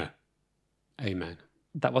 No. Amen.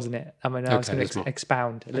 That wasn't it. I was going to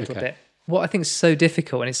expound a little bit. What I think is so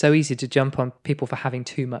difficult, and it's so easy to jump on people for having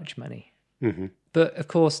too much money. Mm-hmm. But of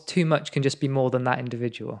course, too much can just be more than that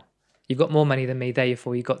individual. You've got more money than me,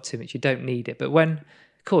 therefore you've got too much. You don't need it. But of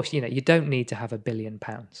course, you don't need to have £1 billion.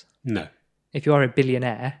 No. If you are a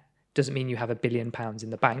billionaire, doesn't mean you have £1 billion in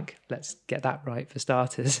the bank. Let's get that right for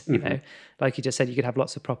starters. Like you just said, you could have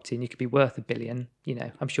lots of property and you could be worth £1 billion.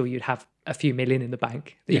 I'm sure you'd have a few million in the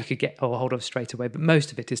bank that you could get or hold of straight away. But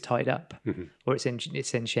most of it is tied up, or it's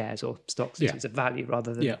in shares or stocks. It's of value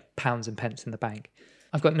rather than pounds and pence in the bank.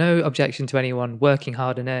 I've got no objection to anyone working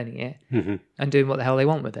hard and earning it and doing what the hell they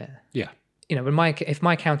want with it. Yeah. If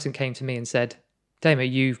my accountant came to me and said, Damo,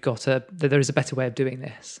 there is a better way of doing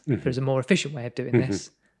this. There's a more efficient way of doing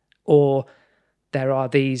this. Or there are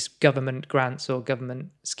these government grants or government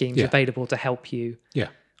schemes available to help you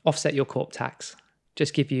offset your corp tax.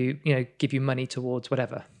 Just give you money towards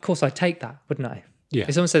whatever. Of course, I'd take that, wouldn't I? Yeah.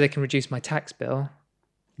 If someone said they can reduce my tax bill,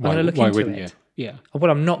 I'm going to look into it. You? Yeah. And what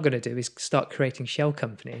I'm not going to do is start creating shell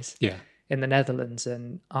companies in the Netherlands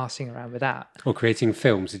and arsing around with that. Or creating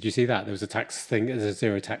films. Did you see that? There was a tax thing, there's a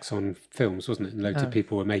zero tax on films, wasn't it? And loads of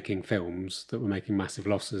people were making films that were making massive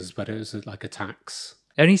losses, but it was like a tax.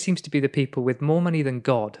 It only seems to be the people with more money than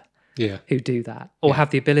God who do that, or have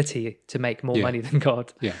the ability to make more money than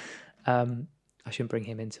God. Yeah. I shouldn't bring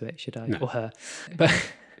him into it, should I? No. Or her. But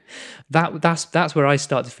that's where I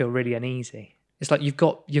start to feel really uneasy. It's like you've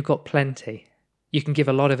got plenty. You can give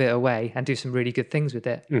a lot of it away and do some really good things with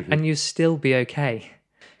it, and you still be okay.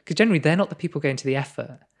 Because generally, they're not the people going to the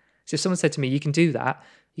effort. So if someone said to me, "You can do that,"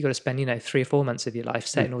 you got to spend 3 or 4 months of your life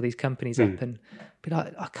setting all these companies up, and be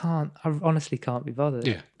like, I honestly can't be bothered.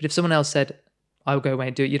 Yeah. But if someone else said, "I'll go away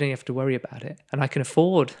and do it," you don't have to worry about it, and I can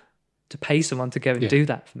afford to pay someone to go and do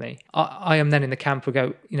that for me. I am then in the camp where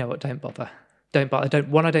go, you know what? Don't bother. I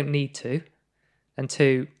don't need to, and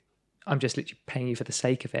 2, I'm just literally paying you for the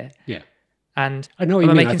sake of it. Yeah. And I know what you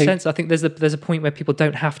mean. Making sense. I think there's a point where people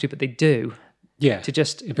don't have to, but they do. Yeah. To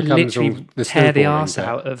just literally tear the arse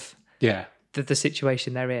out of the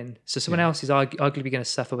situation they're in. So someone else is arguably going to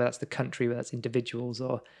suffer, whether that's the country, whether that's individuals,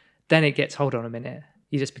 or then it gets, hold on a minute,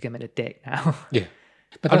 you're just becoming a dick now. Yeah.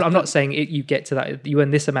 But I'm not saying you get to that, you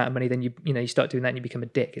earn this amount of money, then you start doing that and you become a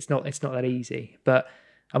dick. It's not that easy. But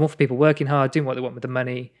I'm all for people working hard, doing what they want with the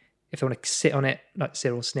money. If they want to sit on it, like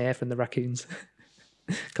Cyril Sneer from the Raccoons,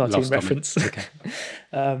 cartoon reference. Okay.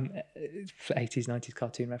 80s, 90s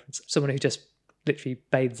cartoon reference. Someone who just literally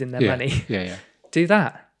bathes in their money. Yeah. Do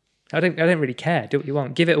that. I don't really care. Do what you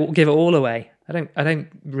want. Give it all away. I don't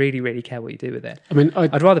really care what you do with it. I mean,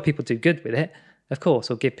 I'd rather people do good with it, of course,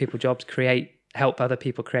 or give people jobs, help other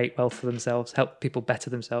people create wealth for themselves, help people better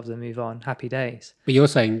themselves and move on. Happy days. But you're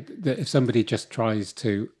saying that if somebody just tries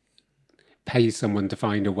to pay someone to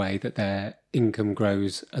find a way that their income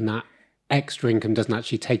grows and that extra income doesn't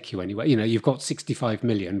actually take you anywhere. You've got 65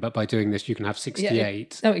 million, but by doing this, you can have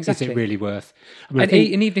 68. No, exactly. Is it really worth? And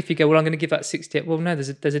even if you go, well, I'm going to give that 68. Well, no, there's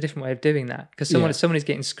a different way of doing that, because someone is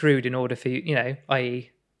getting screwed in order for you, i.e.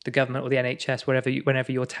 the government or the NHS,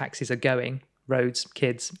 whenever your taxes are going, roads,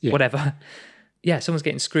 kids, whatever. Yeah, someone's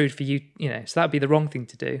getting screwed for you. So that would be the wrong thing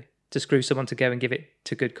to do, to screw someone to go and give it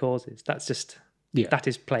to good causes. That's just that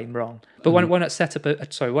is plain wrong. But why not set up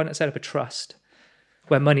a trust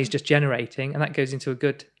where money's just generating, and that goes into a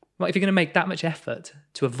good. Well, if you're going to make that much effort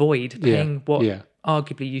to avoid paying what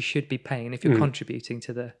arguably you should be paying, if you're contributing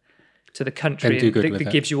to the country that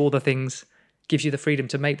gives you all the things, gives you the freedom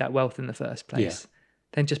to make that wealth in the first place,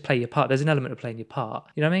 then just play your part. There's an element of playing your part.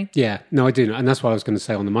 You know what I mean? Yeah, no, I do know. And that's what I was going to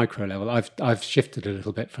say on the micro level. I've shifted a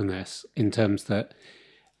little bit from this in terms that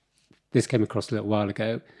this came across a little while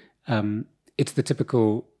ago. It's the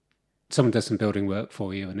typical, someone does some building work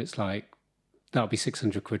for you and it's like, that'll be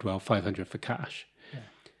 600 quid, 500 for cash. Yeah.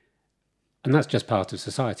 And that's just part of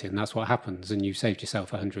society, and that's what happens, and you've saved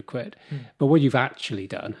yourself 100 quid. But what you've actually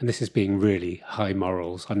done, and this is being really high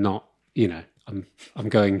morals, I'm not, I'm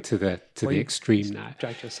going to the extreme now.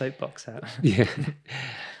 Dragged your soapbox out. Yeah.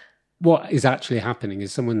 What is actually happening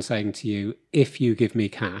is someone saying to you, if you give me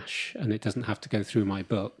cash and it doesn't have to go through my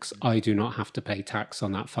books, I do not have to pay tax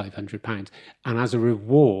on that £500. And as a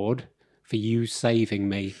reward for you saving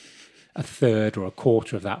me a third or a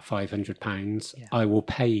quarter of that £500, I will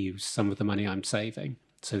pay you some of the money I'm saving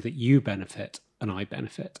so that you benefit and I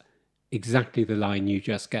benefit. Exactly the line you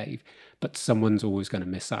just gave, but someone's always going to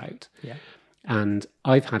miss out. Yeah. And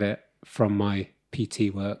I've had it from my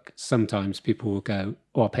PT work. Sometimes people will go,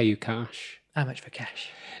 I'll pay you cash. How much for cash?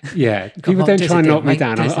 Yeah, people don't try and knock me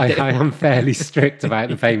down. I am fairly strict about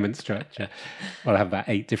the payment structure. Well, I have about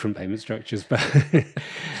 8 different payment structures, but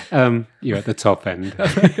you're at the top end.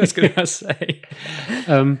 I was going to say.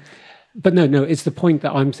 But no, it's the point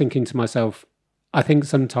that I'm thinking to myself, I think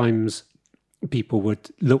sometimes people would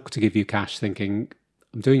look to give you cash thinking,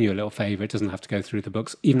 I'm doing you a little favour, it doesn't have to go through the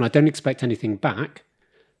books. Even I don't expect anything back,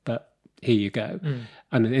 but here you go.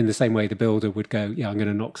 And in the same way, the builder would go, I'm going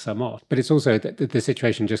to knock some off. But it's also the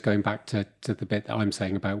situation, just going back to the bit that I'm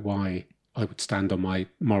saying about why I would stand on my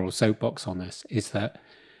moral soapbox on this, is that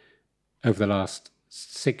over the last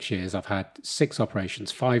 6 years, I've had 6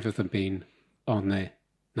 operations, 5 of them been on the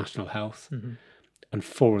National Health, and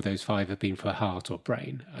 4 of those 5 have been for heart or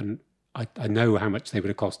brain. And I know how much they would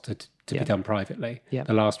have costed to be done privately. Yeah.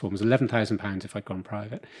 The last one was £11,000 if I'd gone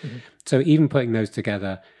private. So even putting those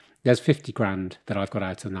together, there's 50 grand that I've got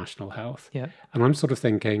out of National Health. Yeah. And I'm sort of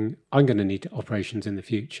thinking, I'm going to need operations in the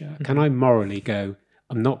future. Can I morally go,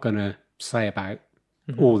 I'm not going to say about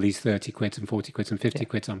all these 30 quids and 40 quids and 50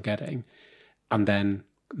 quids I'm getting, and then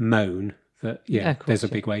moan that, there's a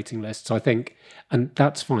big waiting list. So I think, and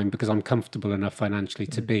that's fine because I'm comfortable enough financially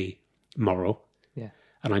to be moral. Yeah.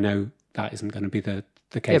 And I know that isn't going to be the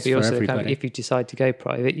case for everybody. If you decide to go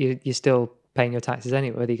private, you're still paying your taxes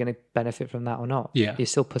anyway, whether you're going to benefit from that or not. Yeah. You're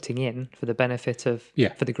still putting in for the benefit of,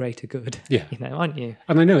 for the greater good. Yeah. Aren't you?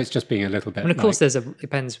 And I know it's just being a little bit. And of course, it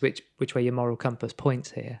depends which way your moral compass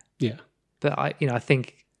points here. Yeah. But I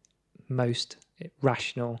think most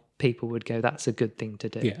rational people would go, that's a good thing to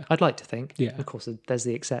do. Yeah. I'd like to think. Yeah. Of course, there's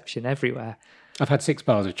the exception everywhere. I've had 6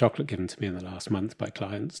 bars of chocolate given to me in the last month by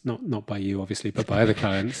clients, not by you, obviously, but by other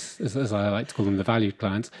clients, as I like to call them, the valued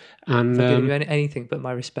clients. And I'll give you anything but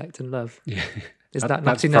my respect and love. Yeah. Is that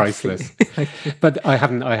that's not priceless? But I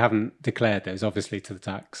haven't declared those, obviously, to the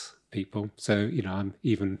tax people. So, I'm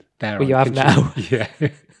even there. Well, you have now. Yeah.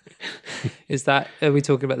 Are we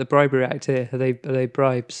talking about the Bribery Act here? Are they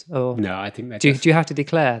bribes? Or no, I think do you have to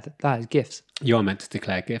declare that as gifts? You are meant to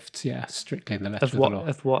declare gifts, strictly in the letter of the law.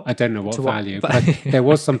 Of what? I don't know what value, but there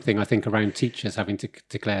was something, I think, around teachers having to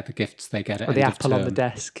declare the gifts they get at end of term. Or the apple on the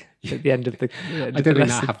desk at the end of the I don't think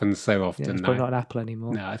that happens so often now. It's probably not an apple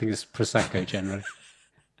anymore. No, I think it's Prosecco generally.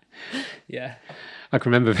 Yeah. I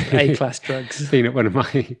can remember A-class drugs. Being at one of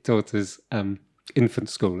my daughter's infant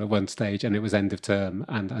school at one stage, and it was end of term,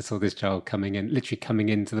 and I saw this child literally coming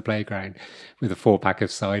into the playground with a 4-pack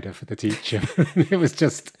of cider for the teacher. It was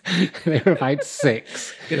just, they were about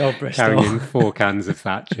 6. Good old Bristol. Carrying 4 cans of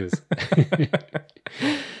Thatchers.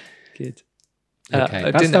 Good.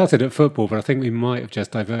 Okay, that started at football, but I think we might have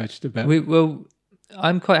just diverged a bit. Well,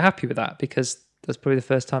 I'm quite happy with that because that's probably the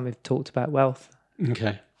first time we've talked about wealth.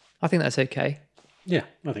 Okay. I think that's okay. Yeah,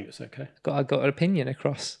 I think it's okay. I got an opinion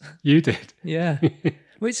across. You did? Yeah.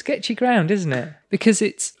 Well, it's sketchy ground, isn't it? Because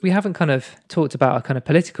we haven't kind of talked about our kind of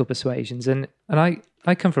political persuasions. And I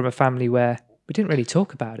come from a family where we didn't really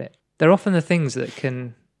talk about it. They're often the things that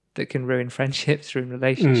can ruin friendships, ruin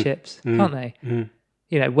relationships, can't they?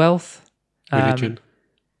 You know, wealth. Religion.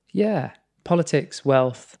 Yeah. Politics,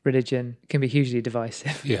 wealth, religion can be hugely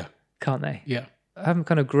divisive. Yeah. Can't they? Yeah. I haven't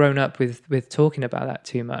kind of grown up with talking about that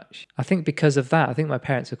too much. I think because of that, I think my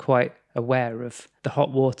parents are quite aware of the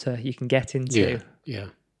hot water you can get into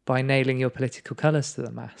by nailing your political colours to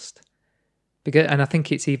the mast. And I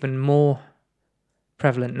think it's even more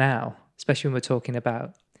prevalent now, especially when we're talking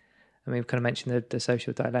about, we've kind of mentioned the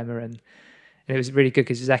social dilemma, and it was really good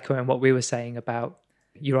because it was echoing what we were saying about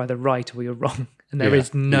you're either right or you're wrong. And there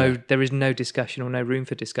is no discussion or no room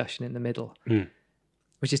for discussion in the middle,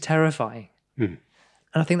 which is terrifying.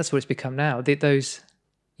 And I think that's what it's become now. Those,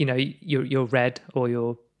 you know, you're red or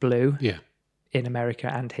you're blue in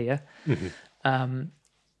America and here.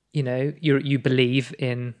 You know, you believe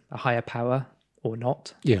in a higher power or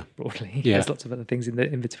not. Yeah, broadly. Yeah. There's lots of other things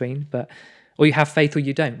in between, or you have faith or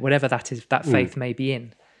you don't. Whatever that is, that faith may be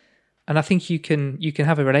in. And I think you can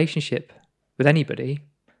have a relationship with anybody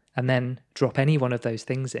and then drop any one of those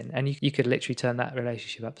things in, and you could literally turn that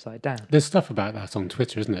relationship upside down. There's stuff about that on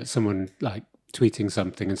Twitter, isn't it? Someone like tweeting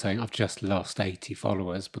something and saying, I've just lost 80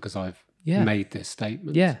 followers because I've made this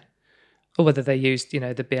statement. Yeah. Or whether they used, you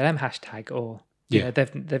know, the BLM hashtag, or you know,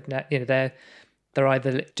 they're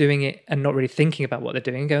either doing it and not really thinking about what they're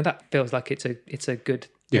doing and going, that feels like it's a good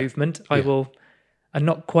movement. And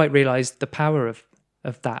not quite realise the power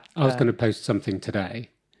of that. I was going to post something today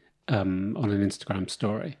on an Instagram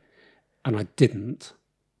story, and I didn't.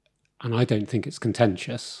 And I don't think it's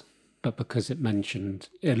contentious, but because it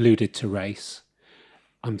alluded to race,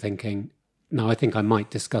 I'm thinking, no, I think I might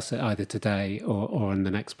discuss it either today or in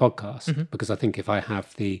the next podcast, because I think if I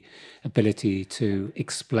have the ability to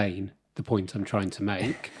explain the point I'm trying to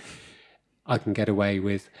make, I can get away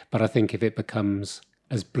with. But I think if it becomes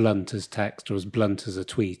as blunt as text, or as blunt as a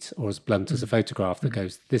tweet, or as blunt as a photograph that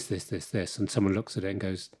goes this, and someone looks at it and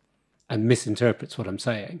goes and misinterprets what I'm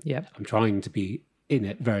saying, I'm trying to be in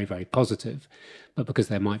it very, very positive, but because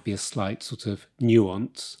there might be a slight sort of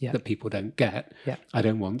nuance that people don't get, I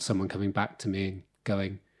don't want someone coming back to me and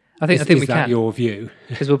going, I think we can. Your view?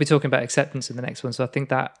 Because we'll be talking about acceptance in the next one, so I think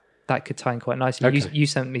that could tie in quite nicely. Okay. You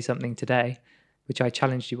sent me something today, which I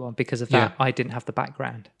challenged you on. Because of that, I didn't have the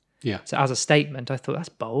background. Yeah. So as a statement, I thought, that's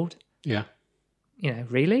bold. Yeah. You know,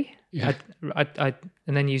 really? Yeah. I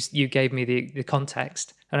and then you gave me the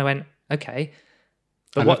context, and I went, okay.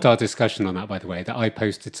 But I loved our discussion on that, by the way, that I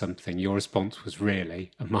posted something, your response was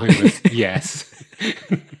really, and mine was yes.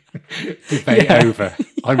 Debate over.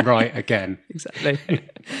 I'm right again. Exactly.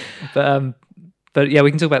 But yeah,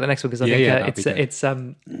 we can talk about the next one, because I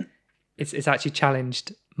think it's actually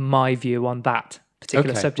challenged my view on that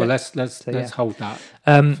particular subject. Well, let's hold that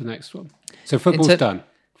for the next one. So football's done.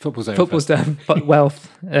 Football's over. Football's done. But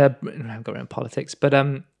wealth. I haven't got around politics, but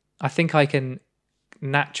I think I can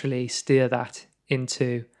naturally steer that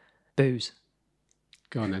into booze.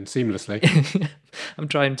 Go on then, seamlessly. I'm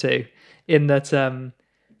trying to, in that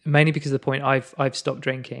mainly because of the point I've stopped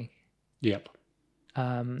drinking. Yep.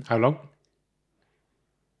 How long?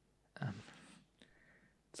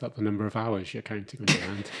 Is that the number of hours you're counting on your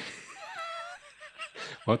hand?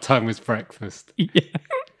 What time was breakfast? Yeah.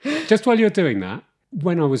 Just while you're doing that,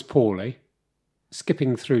 when I was poorly,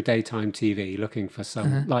 skipping through daytime TV, looking for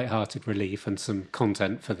some light-hearted relief and some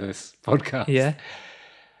content for this podcast. Yeah.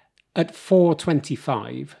 At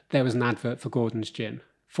 4:25, there was an advert for Gordon's Gin.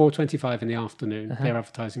 4:25 in the afternoon, they're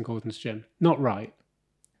advertising Gordon's Gin. Not right.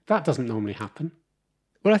 That doesn't normally happen.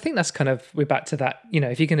 Well, I think that's kind of, we're back to that, you know,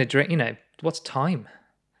 if you're going to drink, you know, what's time?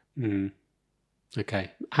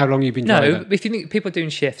 Okay. How long have you been driving? No, if you think people are doing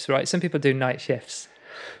shifts, right? Some people do night shifts.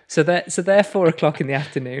 So they're 4:00 in the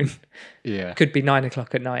afternoon. Yeah. Could be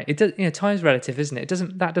 9:00 at night. It does, you know, time's relative, isn't it?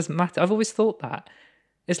 That doesn't matter. I've always thought that.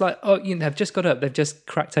 It's like, oh, you know, they've just got up, they've just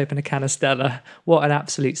cracked open a can of Stella. What an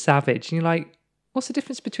absolute savage. And you're like, what's the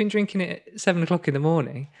difference between drinking it at 7:00 in the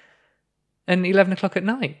morning and 11:00 at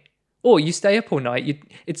night? Or you stay up all night.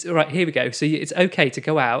 It's all right. Here we go. So it's okay to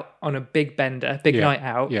go out on a big bender, night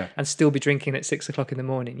out, and still be drinking at 6:00 in the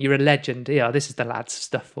morning. You're a legend. Yeah, this is the lads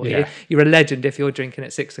stuff for you. You're a legend if you're drinking at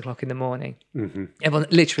 6:00 in the morning. Mm-hmm.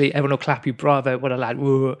 Everyone will clap you. Bravo! What a lad!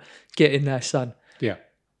 Whoa, get in there, son. Yeah.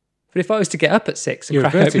 But if I was to get up at 6, you're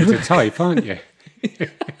reverting to type, aren't you?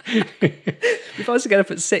 If I was to get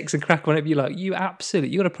up at 6 and crack on, it'd be like, you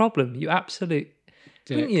got a problem. You absolute,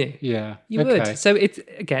 wouldn't you? Yeah. You would. So it's,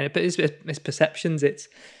 again, but it's perceptions. It's,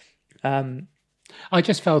 I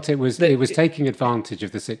just felt it was taking advantage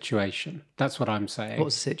of the situation. That's what I'm saying.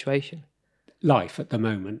 What's the situation? Life at the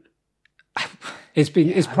moment. It's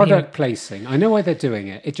product placing. I know why they're doing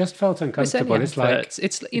it. It just felt uncomfortable. It's like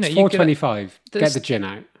it's $4.25. Get the gin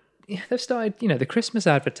out. Yeah, they've started. The Christmas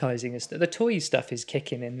advertising is the toy stuff is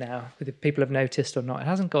kicking in now. Whether people have noticed or not, it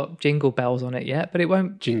hasn't got jingle bells on it yet, but it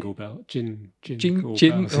won't. Jingle bell, jingle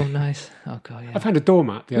bells. Oh, nice. Oh god, yeah. I found a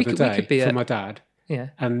doormat the other day for my dad. Yeah,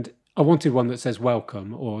 and I wanted one that says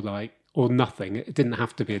welcome or nothing. It didn't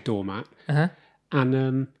have to be a doormat.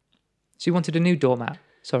 And so you wanted a new doormat?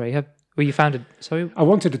 Sorry, you found a? Sorry, I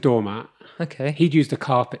wanted a doormat. Okay. He'd used a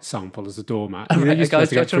carpet sample as a doormat. Oh, right. I was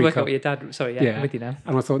trying to work out what your dad... Sorry, yeah, I'm with you now.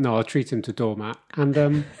 And I thought, no, I'll treat him to doormat.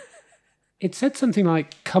 And it said something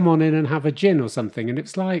like, come on in and have a gin or something. And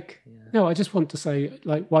it's like, no, I just want to say,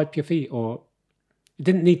 like, wipe your feet, or... It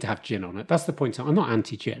didn't need to have gin on it. That's the point. I'm not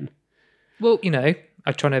anti-gin. Well, I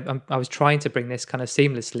was trying to bring this kind of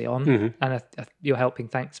seamlessly on, and you're helping,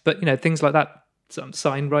 thanks. But, things like that, some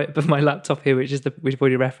sign right above my laptop here, which we've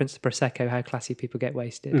already referenced, the Prosecco, how classy people get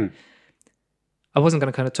wasted. I wasn't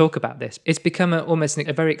going to kind of talk about this. It's become almost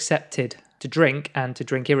a very accepted to drink, and to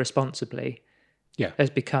drink irresponsibly. Yeah, has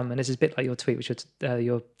become, and this is a bit like your tweet, which was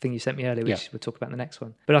your thing you sent me earlier, which we'll talk about in the next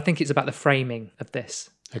one. But I think it's about the framing of this.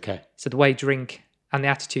 Okay. So the way drink and the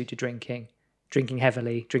attitude to drinking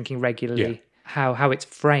heavily, drinking regularly, how it's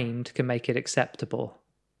framed can make it acceptable.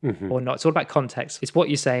 Or not. It's all about context. It's what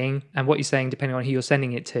you're saying, and what you're saying depending on who you're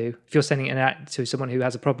sending it to. If you're sending it to someone who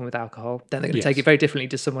has a problem with alcohol, then they're going to take it very differently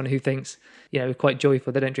to someone who thinks, quite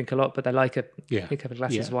joyful. They don't drink a lot, but they like a couple of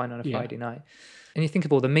glasses of wine on a Friday night. And you think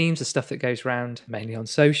of all the memes and stuff that goes around, mainly on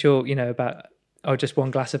social, about, just one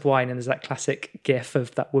glass of wine, and there's that classic gif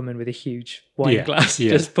of that woman with a huge wine glass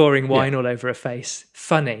just pouring wine all over her face.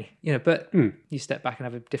 Funny, but you step back and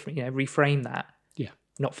have a different, reframe that. Yeah.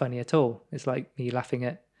 Not funny at all. It's like me laughing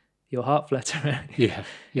at your heart flutter.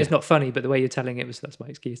 It's not funny, but the way you're telling it that's my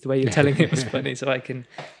excuse. The way you're telling it was funny.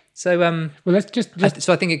 So well, let's just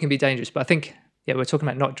so I think it can be dangerous, but I think, we're talking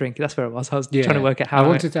about not drinking. That's where I was trying to work out how. I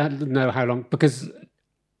wanted to know how long, because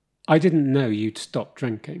I didn't know you'd stopped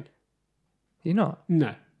drinking. You're not?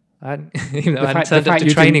 No. Even though I hadn't turned up to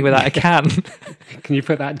training without a can. Can you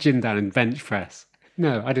put that gin down and bench press?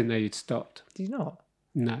 No, I didn't know you'd stopped. Did you not?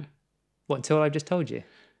 No. What, until I just told you?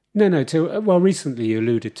 No, recently you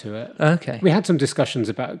alluded to it. Okay. We had some discussions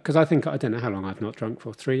about, because I don't know how long I've not drunk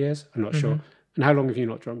for, 3 years? I'm not sure. And how long have you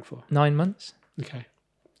not drunk for? 9 months. Okay.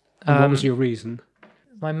 And what was your reason?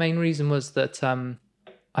 My main reason was that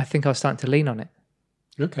I think I was starting to lean on it.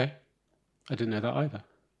 Okay. I didn't know that either.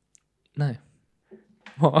 No.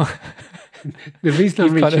 What? The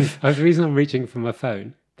reason I'm reaching for my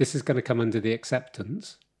phone, this is going to come under the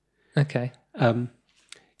acceptance. Okay. I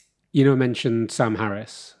mentioned Sam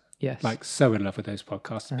Harris. Yes. Like, so in love with those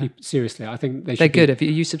podcasts. People, seriously, I think they're good. Are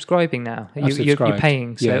you subscribing now? You're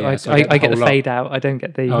paying, so so I get the fade out. I don't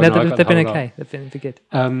get the... they've been okay. They've been good.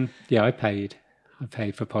 I paid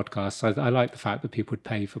for podcasts. I like the fact that people would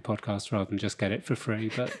pay for podcasts rather than just get it for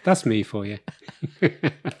free, but that's me for you.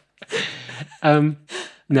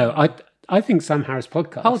 No, I think Sam Harris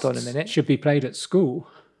podcasts... Hold on a minute. ...should be played at school.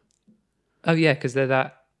 Oh, yeah, because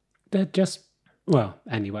they're just... Well,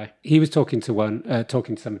 anyway, he was talking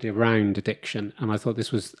to somebody around addiction, and I thought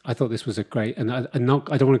this was a great. And I don't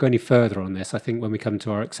want to go any further on this. I think when we come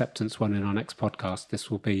to our acceptance one in our next podcast, this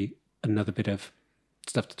will be another bit of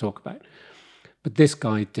stuff to talk about. But this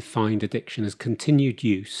guy defined addiction as continued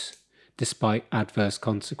use despite adverse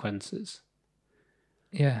consequences.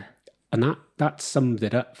 Yeah, and that summed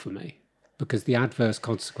it up for me, because the adverse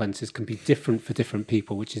consequences can be different for different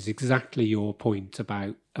people, which is exactly your point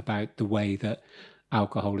about the way that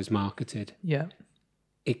alcohol is marketed. Yeah.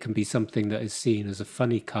 It can be something that is seen as a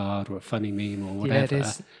funny card or a funny meme or whatever. Yeah, it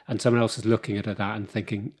is. And someone else is looking at that and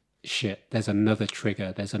thinking, shit, there's another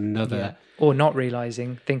trigger, there's another... Yeah. Or not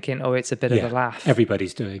realising, thinking, it's a bit of a laugh.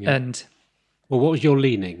 Everybody's doing it. And... Well, what was your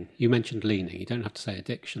leaning? You mentioned leaning. You don't have to say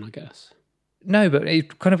addiction, I guess. No, but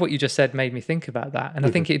kind of what you just said made me think about that. And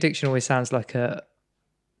I think addiction always sounds like a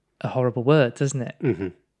horrible word, doesn't it? Mm-hmm.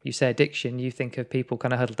 You say addiction, you think of people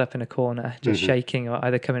kind of huddled up in a corner, just shaking, or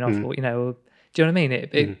either coming off, or, do you know what I mean?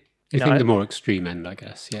 You think the more extreme end, I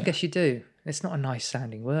guess, yeah. I guess you do. It's not a nice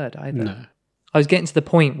sounding word either. No. I was getting to the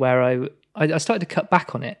point where I started to cut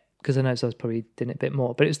back on it, because I noticed I was probably doing it a bit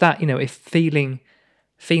more. But it was that, if feeling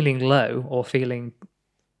low or feeling,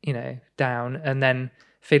 down, and then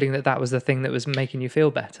feeling that was the thing that was making you feel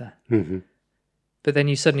better. Mm-hmm. But then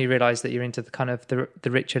you suddenly realize that you're into the kind of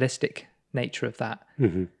the ritualistic nature of that,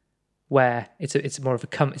 where it's more of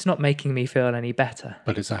a it's not making me feel any better.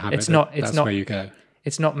 But it's a habit. That's where you go.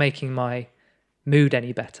 It's not making my mood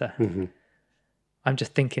any better. I'm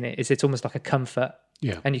just thinking it's almost like a comfort.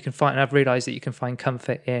 Yeah. And you can find, and I've realized that you can find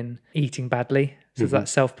comfort in eating badly. So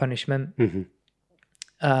that's self-punishment. Be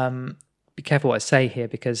careful what I say here,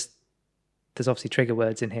 because there's obviously trigger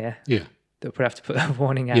words in here. Yeah. That we'll have to put a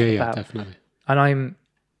warning out about. Yeah, definitely. And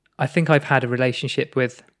I think I've had a relationship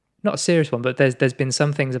with, not a serious one, but there's been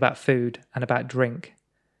some things about food and about drink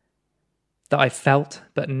that I felt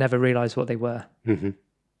but never realized what they were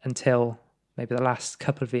until maybe the last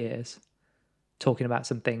couple of years, talking about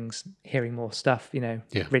some things, hearing more stuff,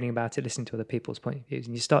 reading about it, listening to other people's point of views,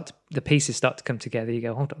 and the pieces start to come together. You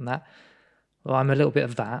go, hold on, that. Well, I'm a little bit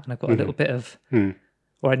of that, and I've got a little bit of,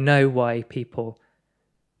 or I know why people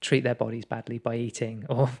treat their bodies badly by eating,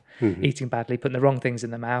 or eating badly, putting the wrong things in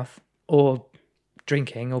their mouth, or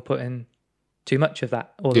drinking, or putting too much of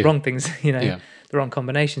that, or the wrong things, the wrong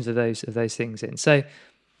combinations of those things in. So,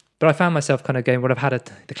 but I found myself kind of going, well, I've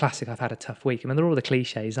had the classic, I've had a tough week. I mean, they're all the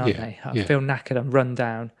cliches, aren't they? I feel knackered, I'm run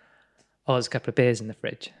down. Oh, there's a couple of beers in the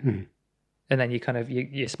fridge. And then you kind of,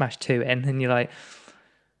 you smash 2 in, and you're like,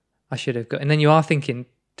 I should have got, and then you are thinking,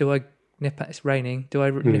 do I nip out, it's raining, do I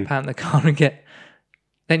nip out in the car and get,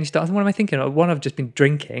 then you start, what am I thinking? One, I've just been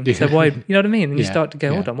drinking, so why, you know what I mean? And you start to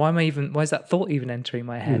go, hold on, why is that thought even entering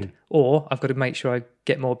my head? Or I've got to make sure I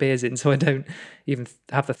get more beers in so I don't even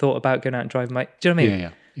have the thought about going out and driving my, do you know what I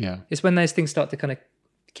mean? Yeah. It's when those things start to kind of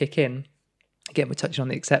kick in. Again, we're touching on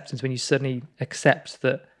the acceptance, when you suddenly accept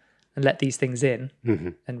that and let these things in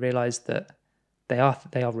and realize that they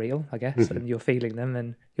are real, I guess, and you're feeling them,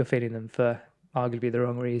 and you're feeling them for arguably the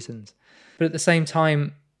wrong reasons. But at the same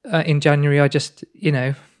time, in January, I just,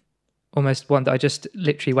 almost one that I just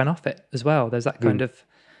literally went off it as well. There's that kind of,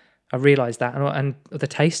 I realised that, and the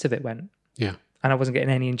taste of it went. Yeah. And I wasn't getting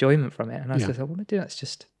any enjoyment from it. And I was like, what am I doing? That's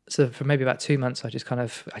just, so for maybe about 2 months, I just kind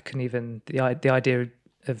of, I couldn't even, the idea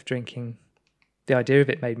of drinking, the idea of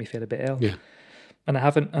it made me feel a bit ill. Yeah. And I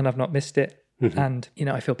haven't, and I've not missed it. And,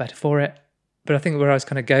 I feel better for it. But I think where I was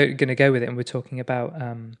kind of going to go with it, and we're talking about,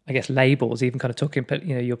 I guess, labels, even kind of talking,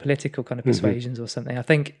 your political kind of persuasions or something. I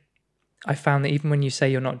think I found that even when you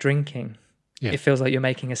say you're not drinking, it feels like you're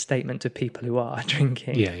making a statement to people who are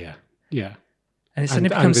drinking. Yeah. And it suddenly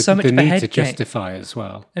becomes so much of a head to justify as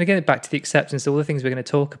well. And again, back to the acceptance, all the things we're going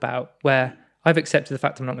to talk about, where I've accepted the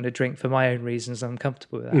fact I'm not going to drink for my own reasons, I'm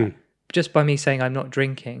comfortable with that. Just by me saying I'm not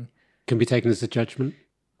drinking. Can be taken as a judgment.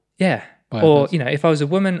 Yeah. Or, if I was a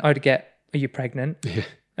woman, I'd get, are you pregnant? Yeah.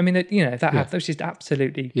 I mean, that's just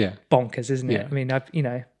absolutely bonkers, isn't it? I mean,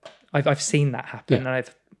 I've seen that happen, and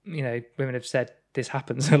I've, women have said this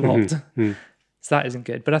happens a lot, so that isn't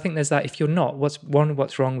good. But I think there's that. If you're not,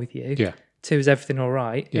 what's wrong with you? Yeah. 2, is everything all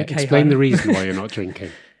right? Yeah. Okay, explain the reason why you're not drinking,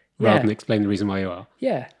 rather than explain the reason why you are.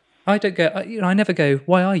 Yeah. I don't go. I never go,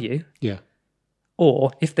 why are you? Yeah. Or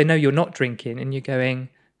if they know you're not drinking, and you're going,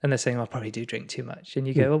 and they're saying, I probably do drink too much, and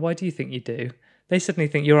you go, well, why do you think you do? They suddenly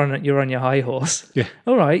think you're on your high horse. Yeah.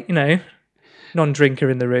 All right, non-drinker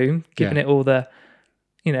in the room, giving it all the,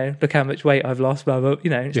 look how much weight I've lost, blah, blah.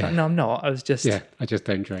 It's like, no, I'm not. I was just... Yeah, I just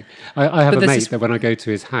don't drink. I have a mate that when I go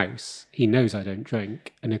to his house, he knows I don't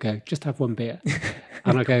drink, and he'll go, just have one beer.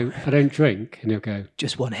 And I go, I don't drink. And he'll go...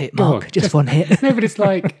 Just one hit, Mark. Just one hit. No, but it's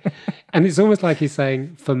like... And it's almost like he's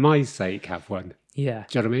saying, for my sake, have one. Yeah.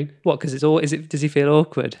 Do you know what I mean? What, because does he feel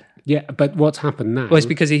awkward? Yeah, but what's happened now... Well, it's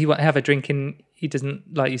because he won't have a drink and he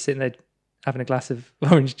doesn't like you sitting there having a glass of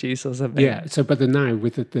orange juice or something. Yeah, but now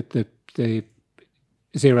with the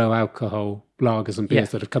zero alcohol lagers and beers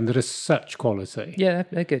that have come that are such quality. Yeah,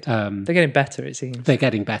 they're good. They're getting better, it seems. They're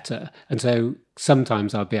getting better. And so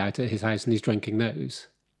sometimes I'll be out at his house and he's drinking those.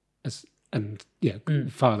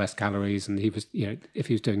 Far less calories, and he was, if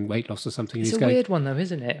he was doing weight loss or something, it's a weird one though,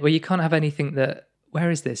 isn't it? Where you can't have anything that. Where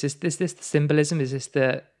is this? Is this the symbolism? Is this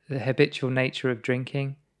the habitual nature of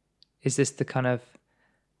drinking? Is this the kind of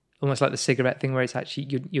almost like the cigarette thing, where it's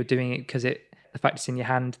actually you're doing it because the fact it's in your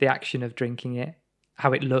hand, the action of drinking it,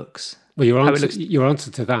 how it looks. Well, your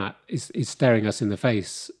answer to that is staring us in the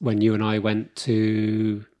face when you and I went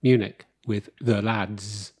to Munich with the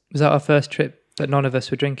lads. Was that our first trip, but none of us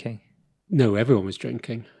were drinking? No, everyone was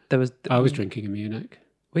drinking. I was drinking in Munich.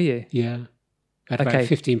 Were you? Yeah. We had about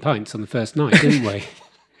 15 pints on the first night, didn't we?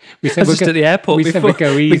 We said we'll just at the airport. We said we'd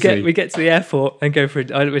go easy. We get to the airport and go for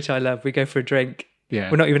which I love. We go for a drink. Yeah.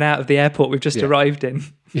 We're not even out of the airport. We've just arrived in.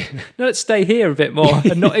 Yeah. No, let's stay here a bit more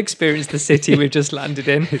and not experience the city we've just landed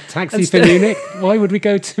in. Taxi for Munich? Why would we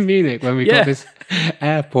go to Munich when we got this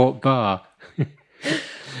airport bar?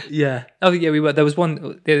 Yeah. Oh, yeah, we were. There was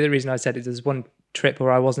one, the other reason I said it, there's one trip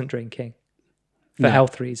where I wasn't drinking for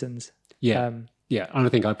health reasons. Yeah. Yeah, and I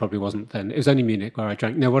think I probably wasn't then. It was only Munich where I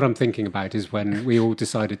drank. No, what I'm thinking about is when we all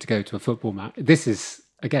decided to go to a football match. This is,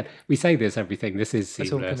 again, we say this, everything. This is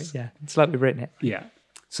seamless. Yeah, it's like we've written it. Yeah.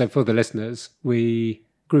 So for the listeners,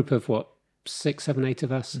 group of 6, 7, 8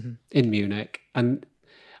 of us in Munich. And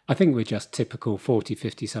I think we're just typical 40,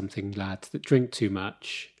 50 something lads that drink too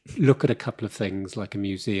much, look at a couple of things like a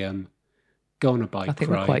museum, go on a bike ride. I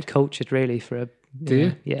think we're quite cultured really for a... Do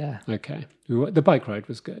you? Yeah. Okay. The bike ride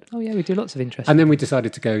was good. Oh yeah, we do lots of interesting. And then we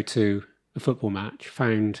decided to go to a football match,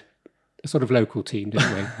 found a sort of local team,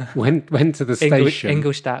 didn't we? went to the station.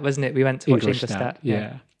 Ingolstadt, wasn't it? We went to watch Ingolstadt.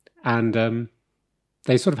 Yeah. And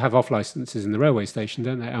they sort of have off licenses in the railway station,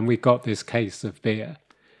 don't they? And we got this case of beer.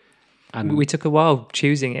 And we took a while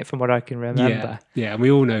choosing it from what I can remember. Yeah, and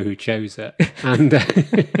we all know who chose it. And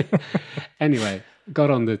anyway,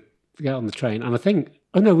 got on the train, and I think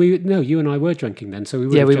you and I were drinking then, so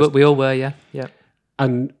we all were, yeah.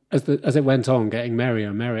 And as it went on, getting merrier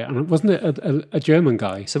and merrier, and wasn't it a German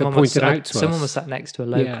guy that pointed out to us? Someone was sat next to a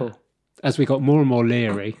local. Yeah, as we got more and more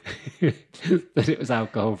leery that it was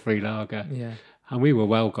alcohol-free lager. Yeah, and we were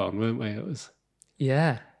well gone, weren't we? It was.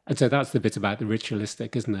 Yeah. And so that's the bit about the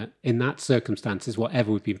ritualistic, isn't it? In that circumstances,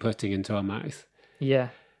 whatever we've been putting into our mouth,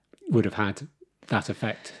 would have had that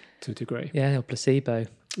effect to a degree. Yeah, or placebo.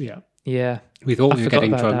 Yeah. We thought we were getting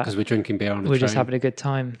drunk because we're drinking beer on a train. We're just having a good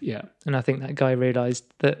time. Yeah. And I think that guy realised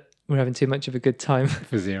that we're having too much of a good time.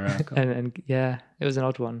 For zero alcohol. and yeah, it was an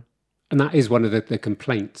odd one. And that is one of the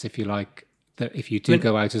complaints, if you like, that if you do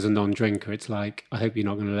go out as a non-drinker, it's like, I hope you're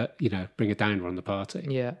not going to bring a downer on the party.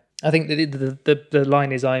 Yeah. I think the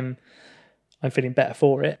line is I'm feeling better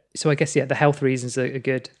for it. So I guess, the health reasons are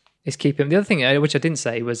good. It's keeping... The other thing, which I didn't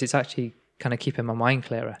say, was it's actually kind of keeping my mind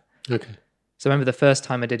clearer. Okay. So I remember the first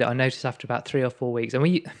time I did it, I noticed after about 3 or 4 weeks, and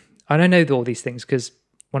I don't know all these things because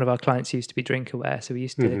one of our clients used to be drink aware, so we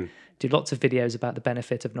used to do lots of videos about the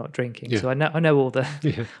benefit of not drinking. Yeah. So I know all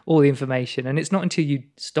the all the information, and it's not until you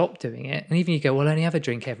stop doing it, and even you go, well, I only have a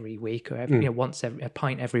drink every week, or a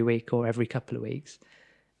pint every week, or every couple of weeks,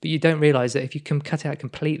 but you don't realise that if you can cut it out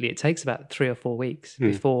completely, it takes about 3 or 4 weeks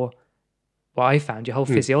before what I found your whole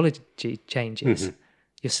physiology changes.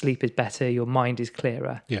 Your sleep is better, your mind is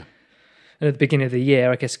clearer. Yeah. And at the beginning of the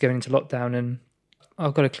year, I guess going into lockdown, and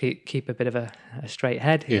I've got to keep a bit of a straight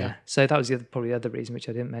head here. Yeah. So that was probably the other reason which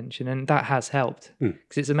I didn't mention, and that has helped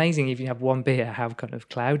because it's amazing if you have one beer how kind of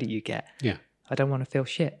cloudy you get. Yeah, I don't want to feel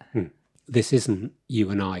shit. This isn't you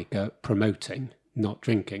and I promoting not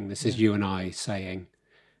drinking. This is you and I saying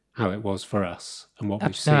how it was for us and what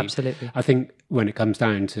we've seen. No, absolutely. I think when it comes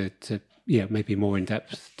down to maybe more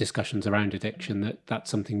in-depth discussions around addiction, that's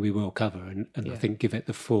something we will cover, and I think give it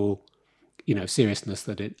the full seriousness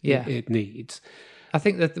that it needs. I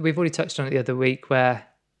think that we've already touched on it the other week, where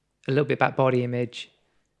a little bit about body image,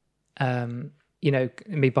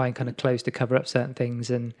 me buying kind of clothes to cover up certain things,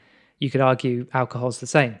 and you could argue alcohol's the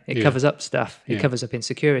same. It covers up stuff. It covers up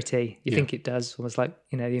insecurity. You think it does, almost like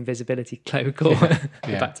the invisibility cloak, or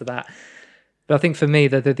back to that. But I think for me,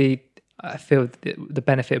 I feel the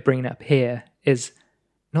benefit of bringing it up here is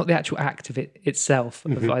not the actual act of it itself,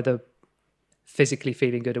 of either physically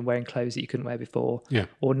feeling good and wearing clothes that you couldn't wear before,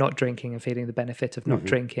 or not drinking and feeling the benefit of not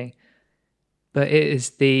drinking, but it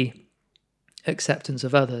is the acceptance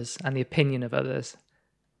of others and the opinion of others,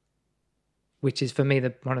 which is for me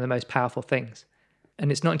one of the most powerful things. And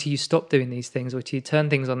it's not until you stop doing these things, or until you turn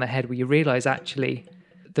things on their head, where you realize actually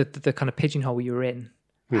the kind of pigeonhole you're in,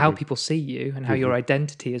 how people see you and how your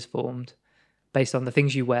identity is formed based on the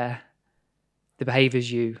things you wear, the behaviors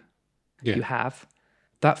you have.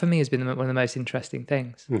 That for me has been one of the most interesting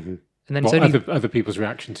things. And then other people's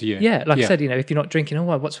reaction to you. Yeah, like I said, if you're not drinking,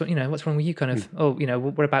 what's wrong with you? Kind of,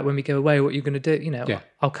 what about when we go away? What are you going to do?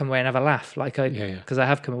 I'll come away and have a laugh, because I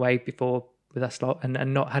have come away before with us lot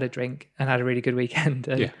and not had a drink and had a really good weekend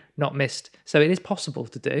and not missed. So it is possible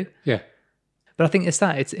to do. Yeah. But I think it's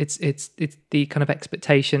the kind of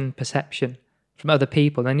expectation, perception from other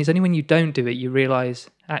people, and it's only when you don't do it you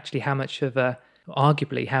realise actually how much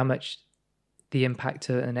the impact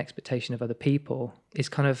to an expectation of other people is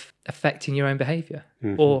kind of affecting your own behaviour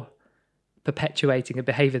or perpetuating a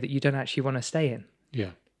behaviour that you don't actually want to stay in. Yeah.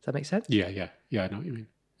 Does that make sense? Yeah, I know what you mean.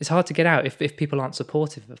 It's hard to get out if people aren't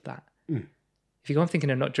supportive of that. If you go on thinking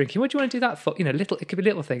of not drinking, what do you want to do that for? It could be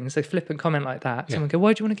little things, a flippant comment like that. Someone go,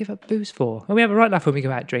 why do you want to give up booze for? Well, we have a right laugh when we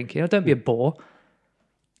go out drinking. Don't be a bore.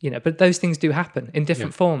 But those things do happen in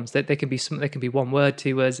different forms. That they can be one word,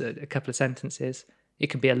 2 words, a couple of sentences. It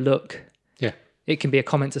can be a look. Yeah. it can be a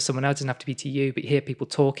comment to someone else, it doesn't have to be to you, but you hear people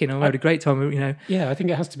talking, I had a great time, you know. Yeah, I think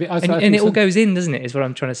it has to be. And it all goes in, doesn't it, is what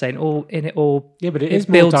I'm trying to say. Yeah, but it is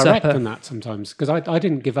more direct than that sometimes. Because I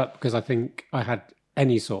didn't give up because I think I had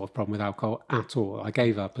any sort of problem with alcohol at all. I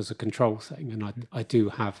gave up as a control thing. And I do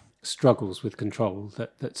have struggles with control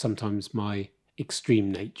that sometimes my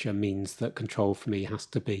extreme nature means that control for me has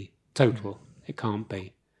to be total. It can't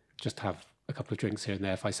be just have a couple of drinks here and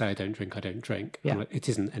there. If I say I don't drink, I don't drink. Yeah. It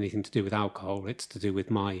isn't anything to do with alcohol. It's to do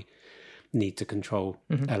with my need to control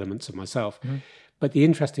elements of myself. But the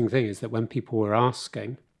interesting thing is that when people were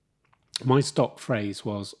asking, my stock phrase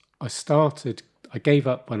was, I gave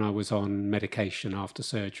up when I was on medication after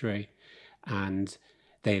surgery, and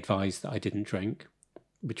they advised that I didn't drink,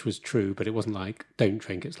 which was true, but it wasn't like, don't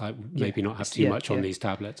drink. It's like, maybe not have too much on these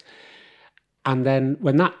tablets. And then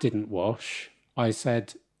when that didn't wash, I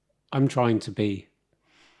said, I'm trying to be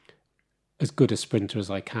as good a sprinter as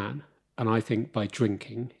I can. And I think by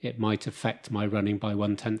drinking, it might affect my running by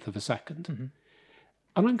 1/10 of a second.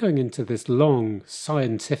 And I'm going into this long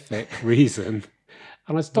scientific reason.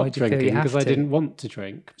 And I stopped drinking because I didn't want to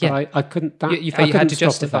drink. But I couldn't. You felt you had to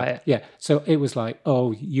justify it. Yeah. So it was like,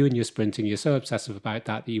 oh, you and your sprinting, you're so obsessive about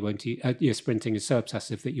that you won't eat. Your sprinting is so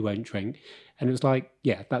obsessive that you won't drink. And it was like,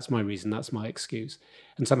 yeah, that's my reason. That's my excuse.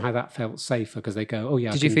 And somehow that felt safer because they go, oh,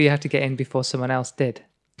 yeah. Did you feel you had to get in before someone else did?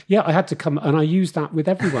 Yeah, I had to come, and I use that with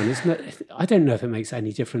everyone. I don't know if it makes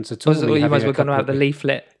any difference at all. Or you might as well go out the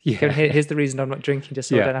leaflet. Yeah. Here's the reason I'm not drinking, just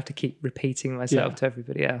so I don't have to keep repeating myself to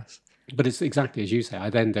everybody else. But it's exactly as you say. I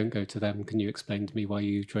then don't go to them. Can you explain to me why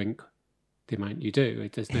you drink the amount you do?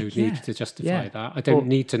 There's no need to justify that. I don't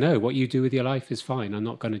need to know. What you do with your life is fine. I'm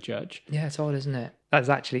not going to judge. Yeah, it's odd, isn't it?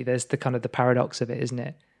 There's the kind of the paradox of it, isn't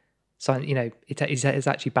it? So, you know, it's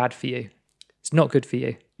actually bad for you. It's not good for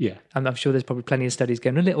you. Yeah. And I'm sure there's probably plenty of studies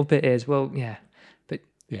going, a little bit is, well, yeah. But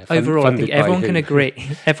overall, I think everyone can agree.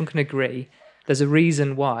 Everyone can agree. There's a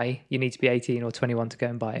reason why you need to be 18 or 21 to go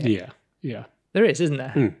and buy it. Yeah, yeah. There is, isn't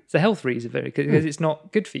there? It's a health reason because it's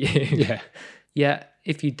not good for you. Yeah. Yeah.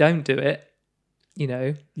 If you don't do it, you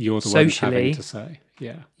know, you're the socially, one having to say,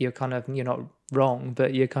 yeah, you're not wrong,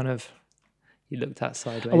 but you looked at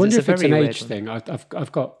sideways. I wonder if it's an age thing.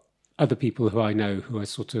 I've got other people who I know who are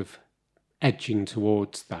sort of edging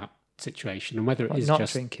towards that situation, and whether it is not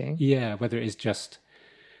just drinking, whether it is just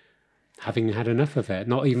having had enough of it.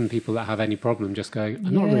 Not even people that have any problem, just going,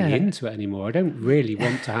 I'm not really into it anymore. I don't really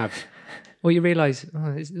want to have. Well, you realise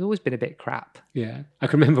it's always been a bit crap. Yeah, I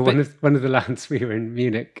can remember one of the lads, we were in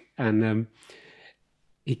Munich, and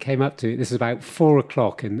he came up to, this is about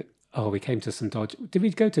 4:00, and we came to some dodgy. Did we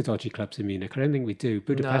go to dodgy clubs in Munich? I don't think we do.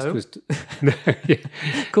 Budapest was. No,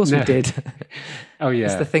 of course we did. Oh yeah,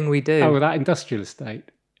 it's the thing we do. Oh, that industrial estate.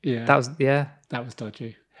 Yeah, that was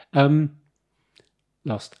dodgy.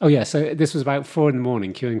 Lost. Oh yeah, so this was about 4 a.m,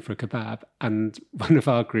 queuing for a kebab, and one of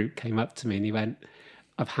our group came up to me and he went,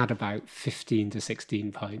 I've had about 15 to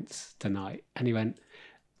 16 pints tonight. And he went,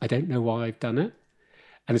 I don't know why I've done it.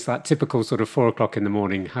 And it's that typical sort of 4:00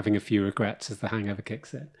 a.m, having a few regrets as the hangover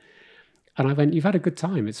kicks in. And I went, you've had a good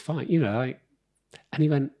time. It's fine. You know, and he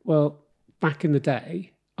went, well, back in the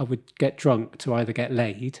day, I would get drunk to either get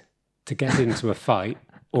laid, to get into a fight,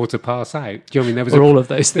 or to pass out. Do you know what I mean? There was all of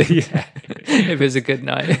those things. Yeah. If it was a good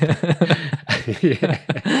night.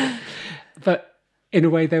 Yeah. But in a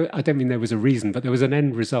way, I don't mean there was a reason, but there was an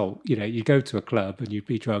end result. You know, you go to a club and you'd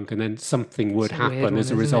be drunk, and then something would happen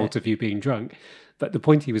as a result of you being drunk. But the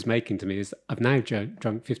point he was making to me is, I've now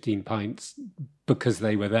drunk 15 pints because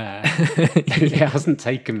they were there. It hasn't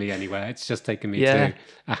taken me anywhere. It's just taken me to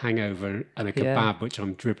a hangover and a kebab, which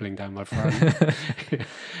I'm dribbling down my front.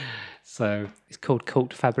 So it's called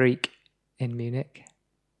Cult Fabrik in Munich,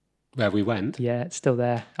 where we went. Yeah, it's still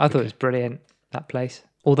there. I thought it was brilliant, that place.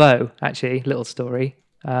 Although, actually, little story,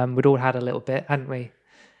 we'd all had a little bit, hadn't we?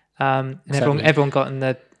 And everyone got in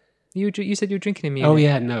the. You said you were drinking in Munich. Oh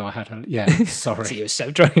yeah, no, I had sorry. So you were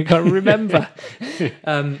so drunk I can't remember.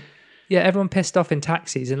 Everyone pissed off in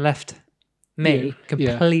taxis and left me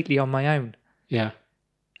completely on my own. Yeah.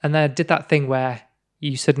 And they did that thing where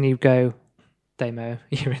you suddenly go, Damo,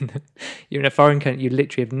 you're in a foreign country, you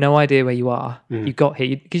literally have no idea where you are. You got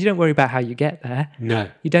here because you don't worry about how you get there. No.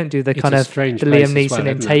 You don't do the kind of the Liam Neeson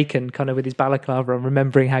in Taken kind of with his balaclava and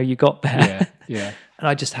remembering how you got there. Yeah. And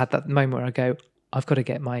I just had that moment where I go, I've got to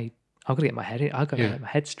get my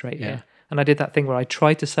head straight here. And I did that thing where I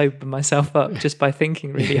tried to sober myself up just by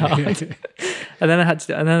thinking really hard. And then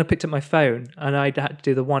I picked up my phone and I had to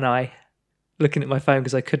do the one eye looking at my phone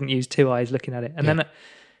because I couldn't use two eyes looking at it. And then I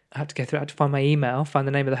had to go through, I had to find my email, find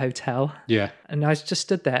the name of the hotel. Yeah. And I just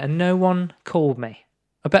stood there and no one called me.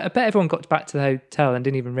 I bet everyone got back to the hotel and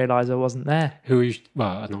didn't even realise I wasn't there. Well,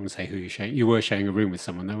 I'm not going to say who you sharing. You were sharing a room with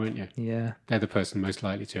someone though, weren't you? Yeah. They're the person most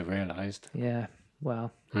likely to have realised. Yeah,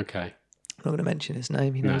 well. Okay. I'm not going to mention his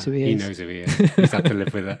name. He knows who he is. He knows who he is. He's had to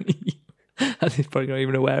live with it. And he's probably not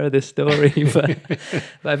even aware of this story. But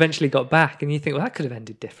I eventually got back and you think, well, that could have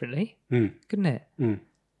ended differently, couldn't it?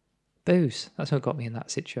 Booze. That's what got me in that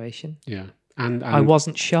situation. Yeah. And I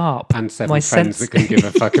wasn't sharp. And 7 friends that can give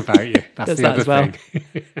a fuck about you. That's the other thing.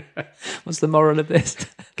 What's the moral of this?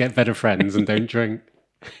 Get better friends and don't drink.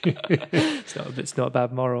 It's not a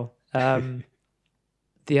bad moral.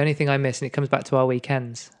 The only thing I miss, and it comes back to our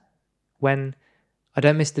weekends, when I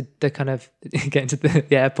don't miss the kind of getting to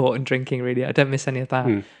the airport and drinking, really. I don't miss any of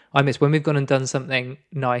that. I miss when we've gone and done something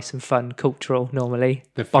nice and fun, cultural, normally.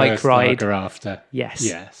 The bike first ride. lager after. Yes.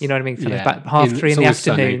 Yes. You know what I mean? Kind of about 3:30 in the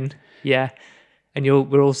afternoon. Sunny. Yeah. And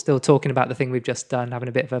we're all still talking about the thing we've just done, having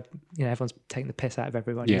a bit of a, everyone's taking the piss out of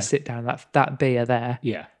everyone. Yeah. You sit down, that beer there.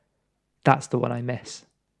 Yeah. That's the one I miss,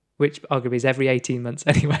 which arguably is every 18 months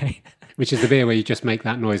anyway. Which is the beer where you just make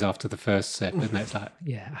that noise after the first sip, and it's like,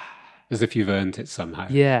 yeah, as if you've earned it somehow.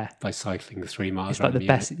 Yeah. By cycling 3 miles. It's like the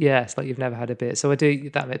best. Yeah, it's like you've never had a beer. So I do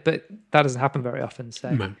that bit, but that doesn't happen very often.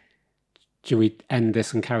 So, should we end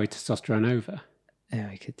this and carry testosterone over? Yeah,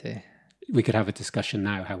 we could do. We could have a discussion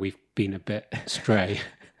now how we've been a bit stray.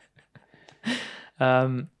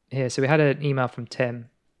 Here, so we had an email from Tim.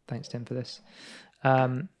 Thanks, Tim, for this.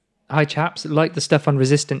 Hi, chaps. Like the stuff on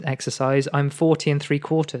resistant exercise. I'm 40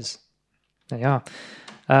 3/4. There you are.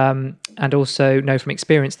 And also know from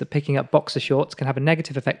experience that picking up boxer shorts can have a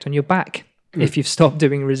negative effect on your back if you've stopped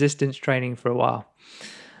doing resistance training for a while.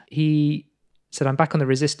 He said, I'm back on the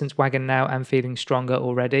resistance wagon now and feeling stronger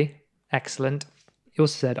already. Excellent. He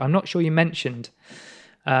also said, I'm not sure you mentioned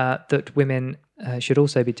that women should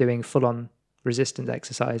also be doing full-on resistance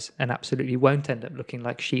exercise and absolutely won't end up looking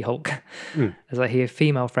like She-Hulk, as I hear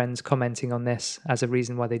female friends commenting on this as a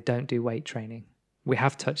reason why they don't do weight training. We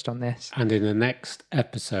have touched on this. And in the next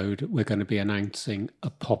episode, we're going to be announcing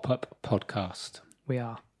a pop-up podcast. We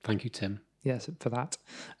are. Thank you, Tim. Yes, for that.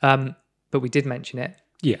 But we did mention it.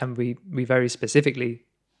 Yeah. And we very specifically,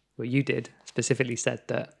 well, you did specifically said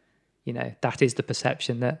that, that is the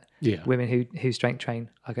perception that women who strength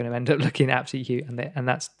train are going to end up looking absolutely huge. And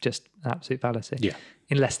that's just an absolute fallacy. Yeah.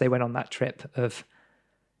 Unless they went on that trip of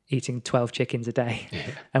eating 12 chickens a day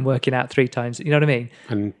and working out 3 times. You know what I mean?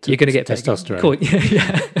 And you're going to get testosterone. Cool.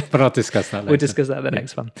 Yeah. But I'll discuss that later. We'll discuss that in the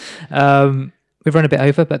next one. We've run a bit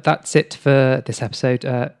over, but that's it for this episode.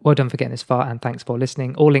 Well done for getting this far, and thanks for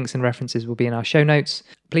listening. All links and references will be in our show notes.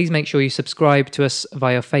 Please make sure you subscribe to us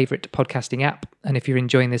via your favourite podcasting app. And if you're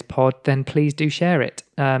enjoying this pod, then please do share it.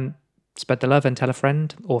 Spread the love and tell a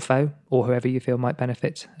friend or foe or whoever you feel might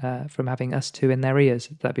benefit from having us two in their ears.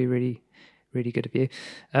 That'd be really, really good of you.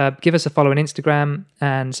 Give us a follow on Instagram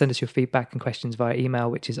and send us your feedback and questions via email,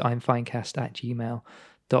 which is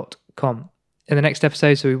imfinecast@gmail.com. In the next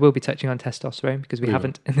episode, so we will be touching on testosterone because we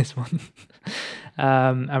haven't in this one.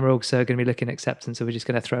 And we're also going to be looking at acceptance, so we're just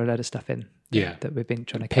going to throw a load of stuff in that we've been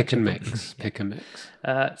trying to pick and mix.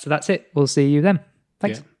 So that's it. We'll see you then.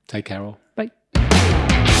 Thanks. Yeah. Take care all.